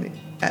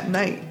at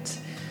night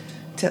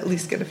to at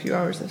least get a few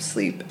hours of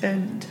sleep.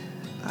 And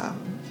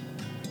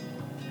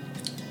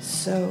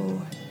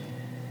so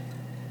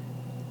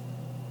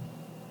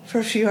for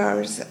a few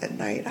hours at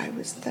night, I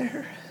was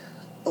there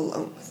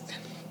alone with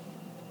him,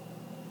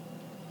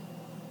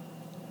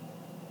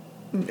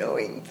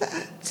 knowing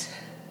that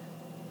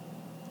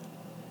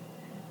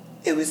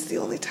it was the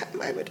only time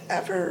I would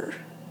ever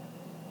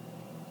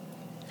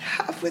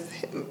have with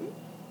him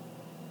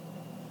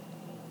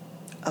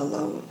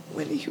alone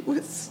when he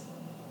was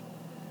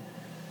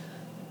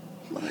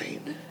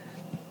mine.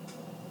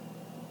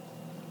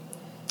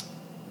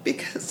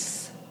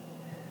 Because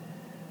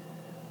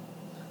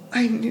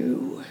I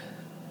knew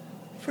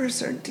for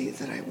certainty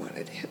that I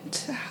wanted him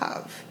to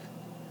have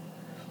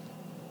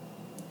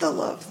the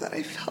love that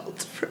I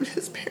felt from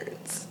his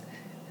parents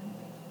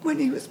when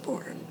he was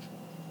born.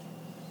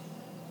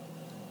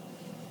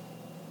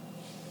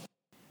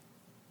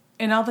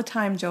 In all the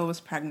time Jill was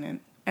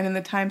pregnant, and in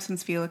the time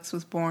since Felix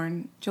was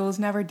born, Jill has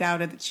never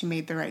doubted that she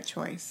made the right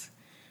choice.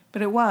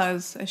 But it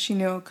was, as she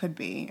knew it could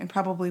be, and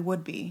probably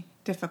would be,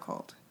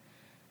 difficult.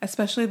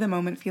 Especially the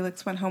moment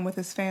Felix went home with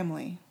his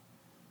family,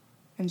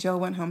 and Jill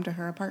went home to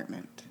her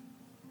apartment.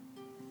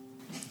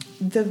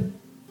 The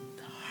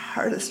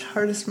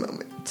hardest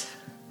moment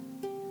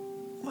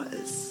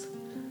was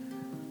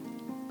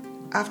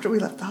after we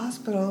left the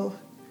hospital.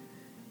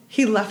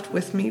 He left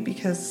with me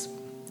because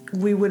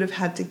we would have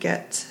had to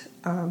get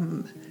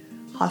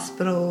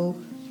hospital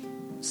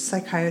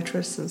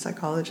psychiatrists and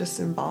psychologists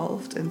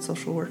involved and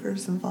social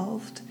workers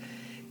involved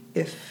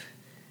if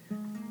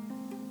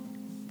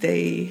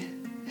they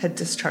had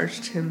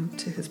discharged him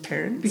to his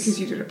parents. Because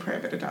you did a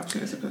private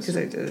adoption as opposed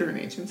to through an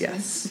agency.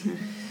 Yes. Mm-hmm.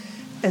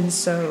 And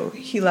so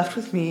he left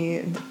with me,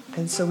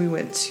 and so we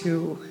went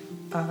to,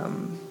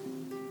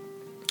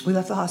 we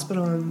left the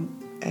hospital, and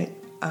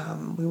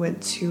we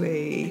went to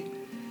a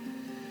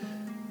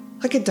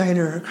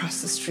diner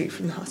across the street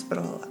from the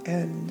hospital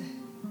and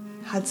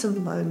had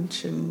some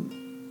lunch, and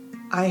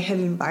I had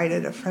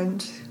invited a friend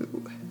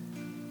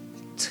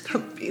to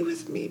come be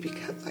with me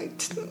because I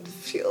didn't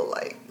feel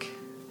like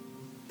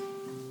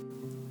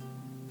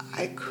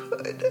I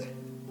could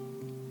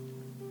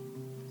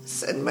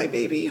send my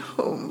baby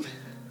home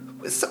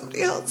with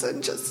somebody else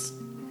and just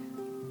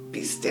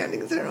be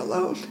standing there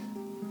alone.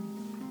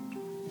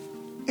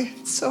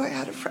 And so I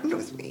had a friend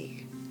with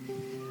me.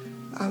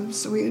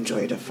 So we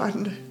enjoyed a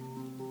fun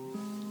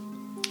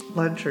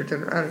lunch or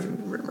dinner. I don't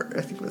even remember.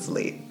 I think it was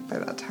late by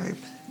that time.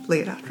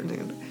 Late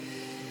afternoon.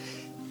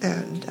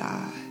 And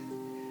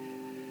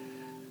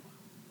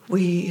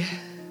we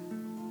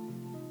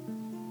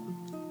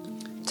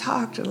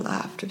talked and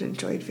laughed and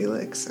enjoyed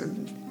Felix.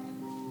 And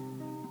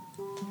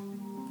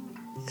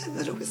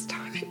then it was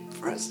time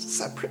for us to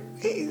separate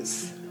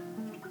ways.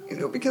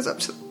 Because up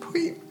to the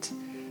point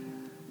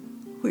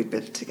we'd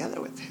been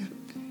together with him.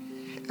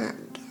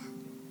 And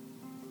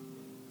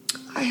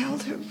I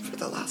held him for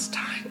the last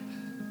time.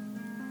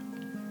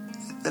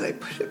 And then I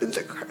put him in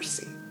the car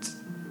seat.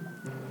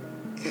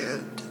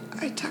 And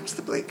I tucked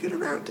the blanket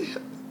around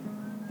him.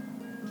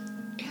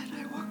 And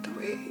I walked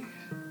away.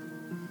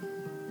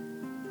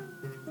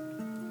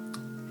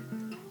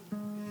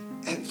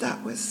 And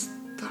that was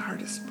the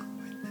hardest moment.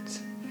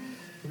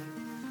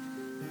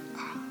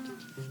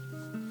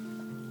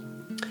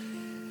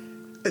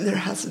 And there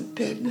hasn't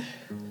been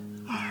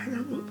a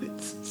harder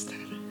moment since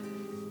then.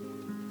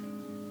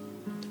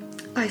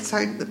 I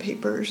signed the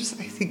papers,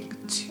 I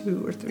think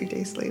 2 or 3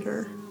 days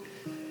later.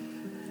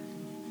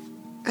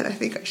 And I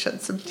think I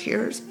shed some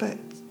tears, but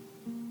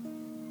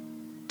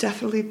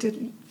definitely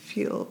didn't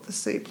feel the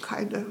same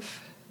kind of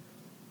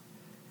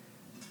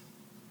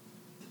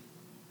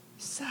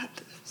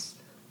sadness.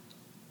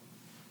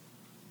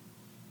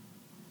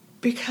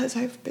 Because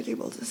I've been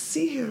able to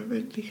see him,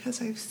 and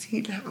because I've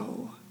seen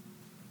how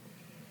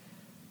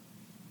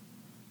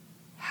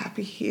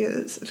happy he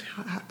is and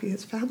how happy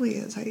his family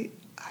is, I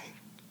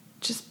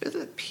just been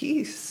at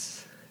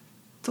peace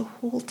the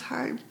whole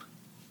time.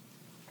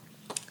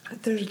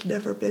 There's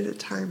never been a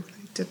time when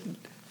I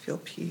didn't feel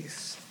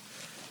peace.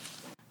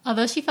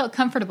 Although she felt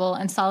comfortable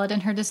and solid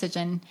in her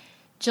decision,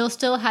 Jill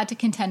still had to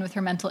contend with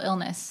her mental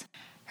illness.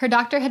 Her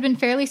doctor had been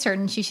fairly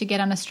certain she should get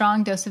on a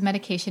strong dose of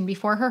medication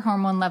before her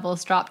hormone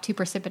levels dropped too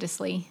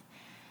precipitously.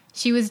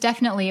 She was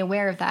definitely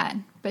aware of that,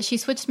 but she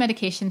switched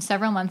medication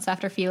several months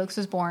after Felix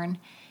was born,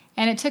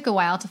 and it took a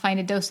while to find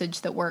a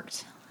dosage that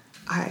worked.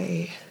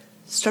 I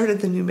started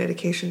the new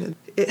medication, and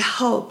it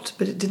helped,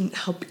 but it didn't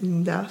help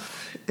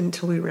enough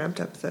until we ramped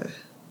up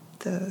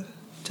the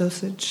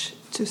dosage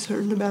to a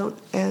certain amount.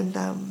 And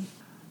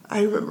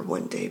I remember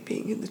one day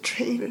being in the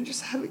train and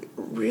just having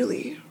a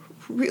really,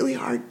 really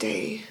hard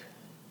day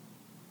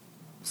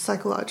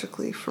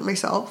psychologically for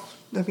myself.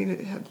 I mean,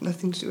 it had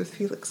nothing to do with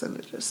Felix,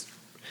 and just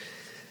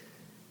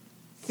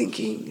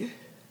thinking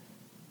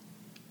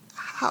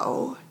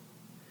how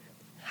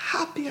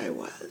happy I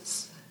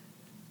was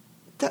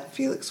that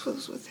Felix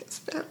was with his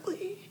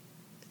family.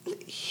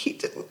 He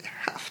didn't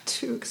have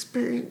to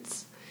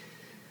experience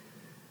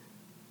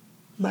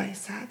my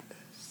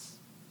sadness.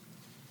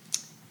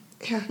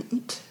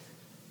 And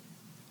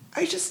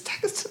I just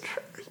texted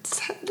her and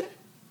said,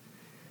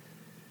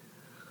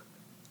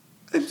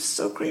 I'm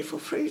so grateful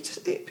for you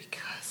today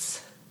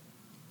because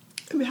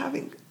I'm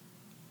having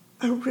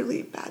a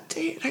really bad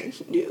day, and I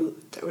knew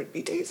there would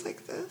be days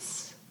like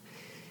this.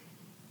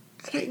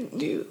 And I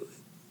knew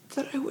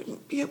that I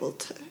wouldn't be able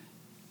to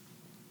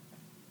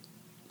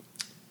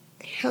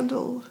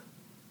handle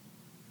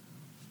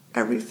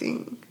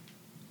everything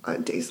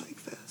on days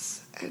like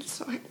this. And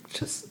so I'm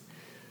just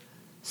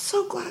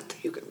so glad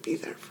that you can be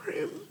there for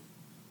him.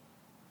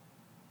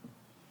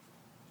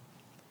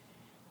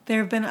 There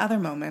have been other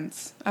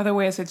moments, other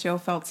ways that Jill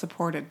felt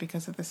supported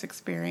because of this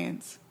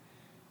experience.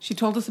 She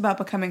told us about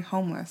becoming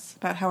homeless,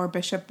 about how her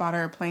bishop bought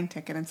her a plane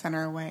ticket and sent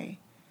her away.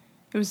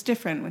 It was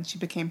different when she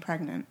became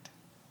pregnant.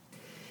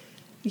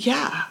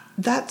 Yeah,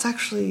 that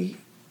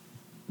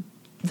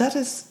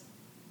is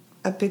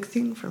a big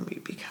thing for me,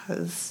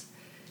 because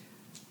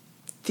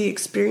the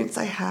experience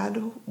I had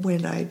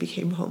when I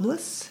became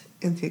homeless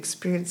and the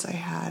experience I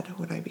had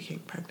when I became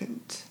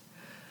pregnant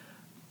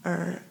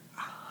are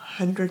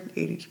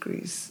 180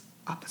 degrees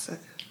opposite.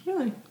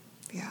 Really?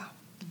 Yeah.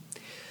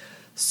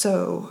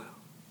 So,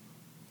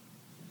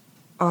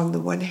 on the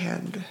one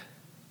hand,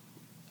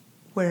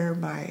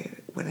 when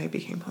I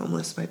became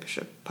homeless, my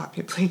bishop bought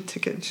me a plane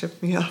ticket and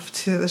shipped me off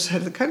to the other side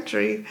of the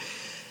country.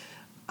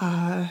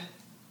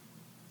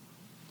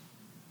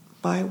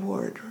 My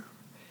ward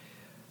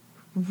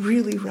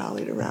really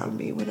rallied around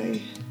me when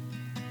I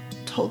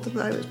told them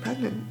that I was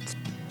pregnant.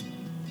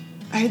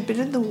 I had been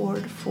in the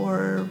ward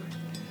for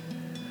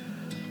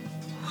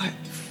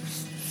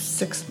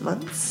 6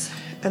 months,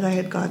 and I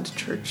had gone to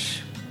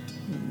church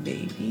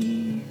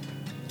maybe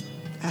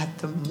at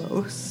the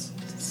most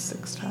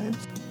 6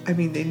 times. I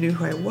mean, they knew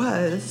who I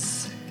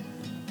was,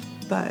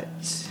 but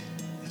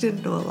they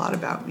didn't know a lot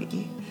about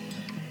me.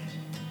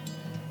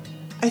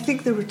 I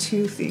think there were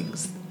 2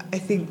 things. I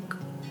think,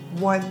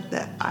 one,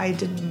 that I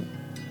didn't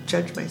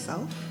judge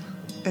myself,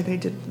 and I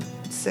didn't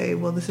say,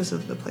 well, this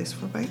isn't the place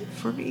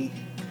for me.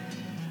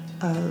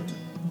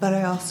 But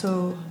I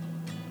also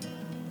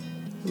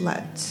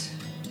let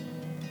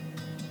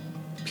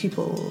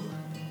people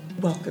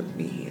welcome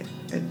me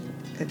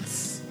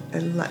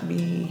and let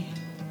me,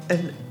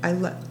 and I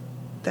let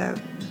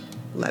them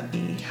let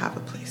me have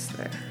a place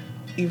there,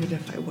 even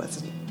if I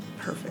wasn't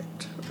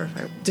perfect or if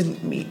I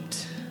didn't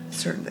meet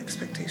certain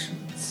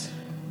expectations,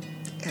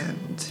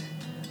 and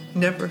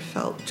never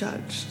felt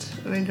judged,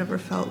 and I never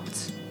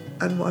felt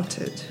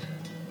unwanted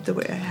the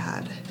way I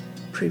had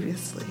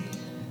previously.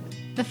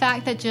 The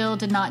fact that Jill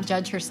did not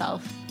judge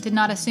herself, did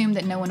not assume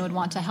that no one would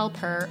want to help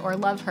her or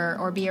love her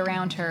or be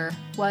around her,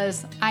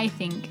 was, I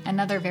think,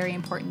 another very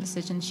important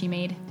decision she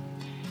made.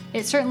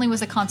 It certainly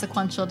was a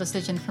consequential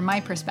decision from my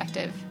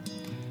perspective.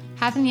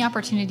 Having the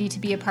opportunity to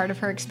be a part of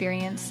her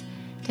experience,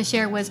 to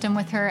share wisdom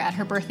with her at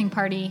her birthing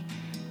party,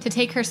 to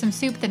take her some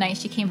soup the night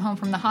she came home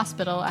from the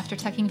hospital after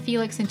tucking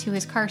Felix into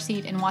his car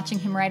seat and watching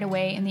him ride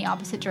away in the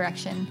opposite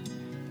direction.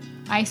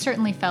 I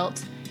certainly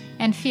felt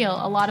and feel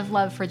a lot of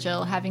love for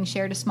Jill, having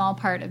shared a small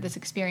part of this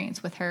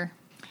experience with her.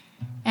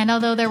 And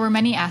although there were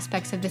many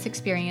aspects of this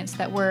experience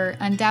that were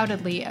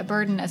undoubtedly a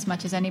burden as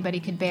much as anybody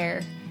could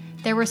bear,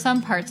 there were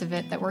some parts of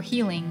it that were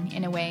healing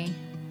in a way.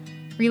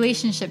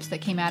 Relationships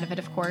that came out of it,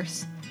 of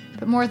course,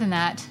 but more than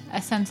that,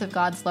 a sense of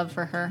God's love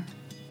for her.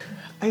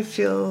 I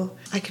feel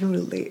I can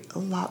relate a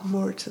lot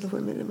more to the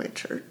women in my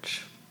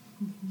church.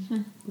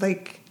 Mm-hmm.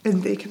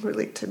 And they can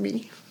relate to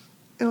me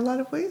in a lot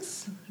of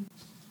ways.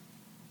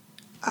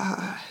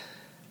 A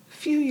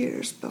few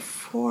years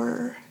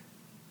before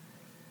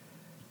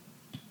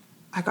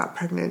I got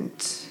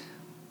pregnant,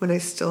 when I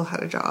still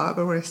had a job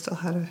or when I still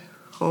had a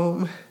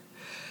home,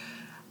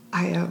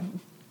 I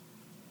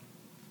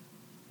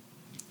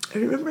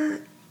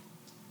remember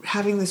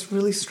having this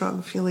really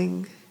strong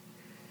feeling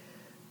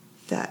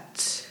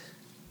that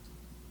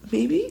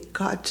maybe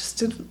God just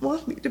didn't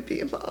want me to be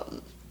a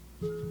mom.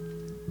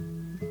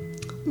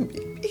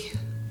 Maybe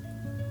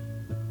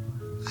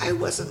I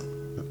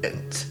wasn't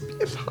meant to be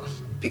a mom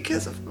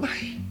because of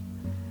my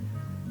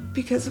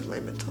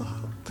mental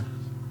health.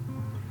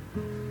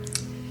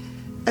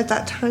 At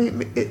that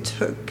time, it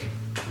took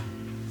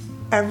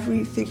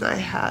everything I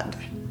had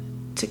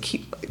to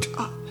keep my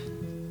job.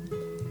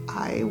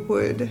 I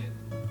would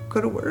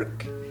go to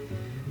work,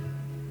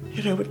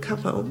 and I would come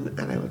home,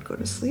 and I would go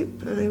to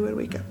sleep, and I would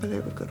wake up, and I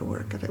would go to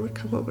work, and I would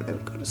come home, and I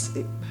would go to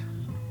sleep.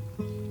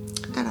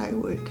 And I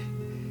would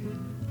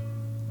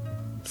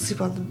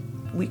sleep on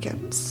the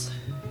weekends,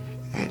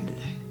 and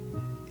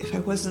if I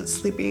wasn't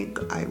sleeping,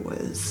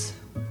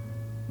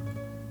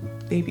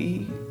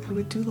 maybe I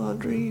would do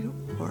laundry,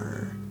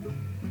 or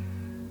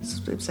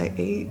sometimes I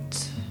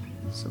ate,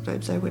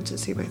 sometimes I went to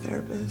see my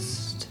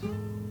therapist.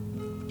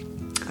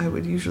 I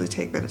would usually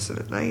take medicine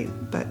at night,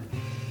 but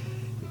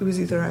it was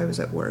either I was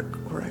at work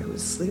or I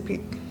was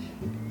sleeping.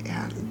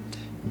 And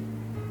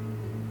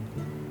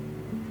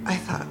I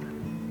thought,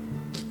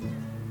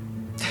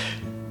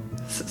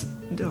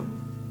 no,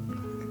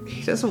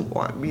 he doesn't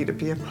want me to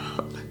be a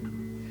mom.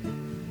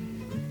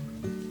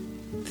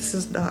 This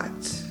is not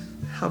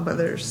how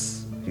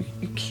mothers,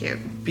 you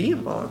can't be a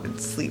mom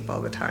and sleep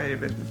all the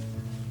time and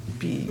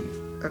be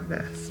a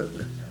mess.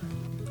 And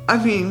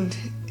I mean,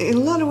 in a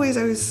lot of ways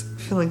I was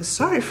feeling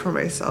sorry for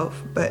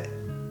myself, but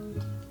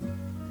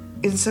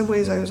in some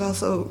ways I was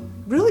also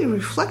really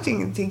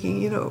reflecting and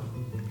thinking,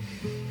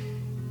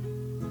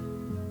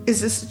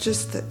 is this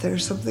just that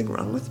there's something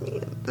wrong with me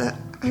and that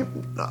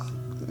I'm not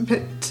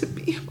meant to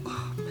be a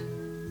mom?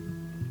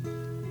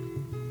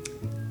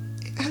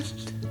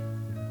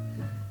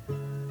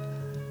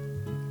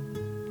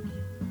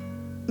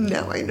 And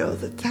now I know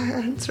that the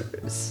answer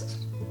is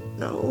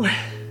no.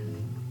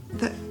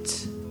 That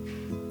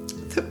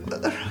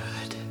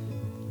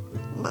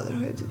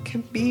motherhood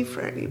can be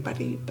for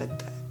anybody, but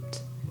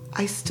that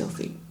I still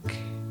think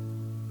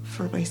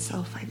for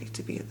myself I need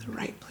to be in the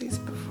right place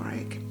before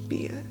I can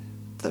be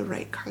the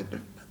right kind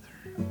of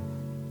mother,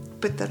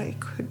 but that I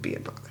could be a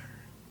mother.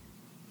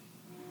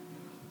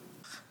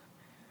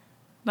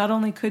 Not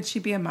only could she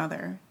be a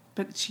mother,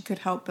 but she could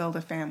help build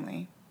a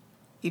family,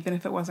 even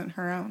if it wasn't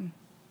her own.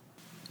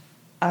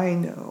 I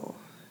know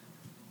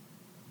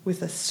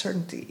with a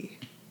certainty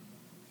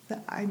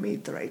that I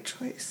made the right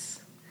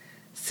choice.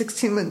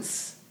 16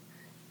 months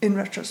in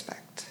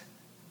retrospect,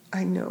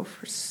 I know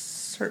for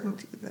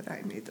certainty that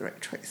I made the right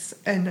choice.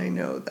 And I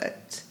know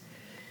that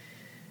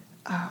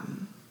I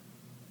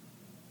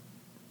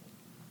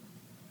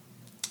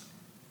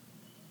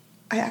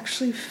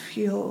actually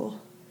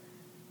feel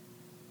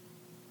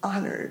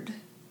honored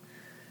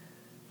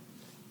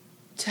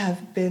to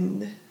have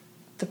been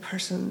the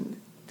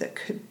person that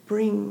could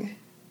bring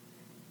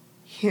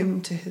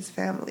him to his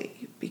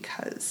family,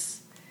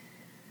 because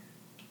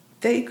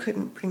they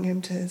couldn't bring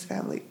him to his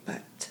family,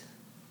 but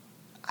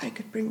I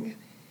could bring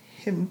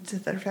him to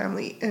their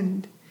family,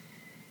 and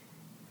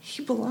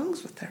he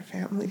belongs with their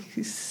family.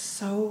 He's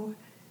so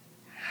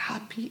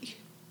happy.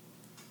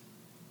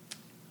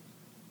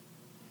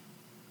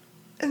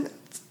 And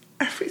that's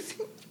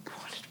everything I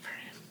wanted for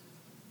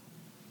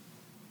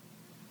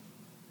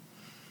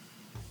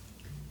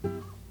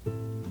him.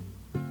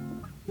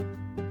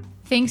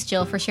 Thanks,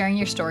 Jill, for sharing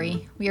your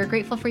story. We are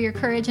grateful for your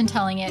courage in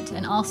telling it,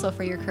 and also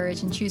for your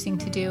courage in choosing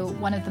to do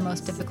one of the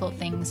most difficult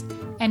things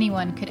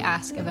anyone could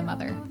ask of a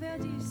mother.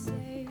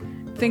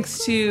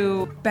 Thanks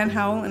to Ben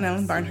Howell and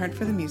Ellen Barnhart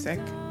for the music,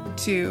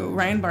 to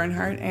Ryan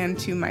Barnhart, and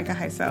to Micah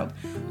Heisel,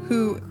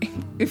 who,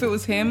 if it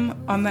was him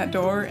on that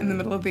door in the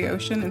middle of the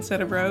ocean instead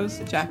of Rose,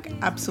 Jack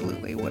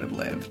absolutely would have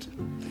lived.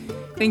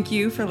 Thank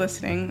you for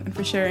listening and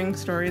for sharing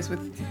stories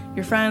with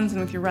your friends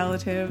and with your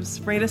relatives.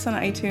 Rate us on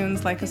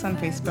iTunes, like us on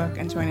Facebook,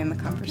 and join in the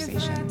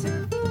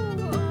conversation.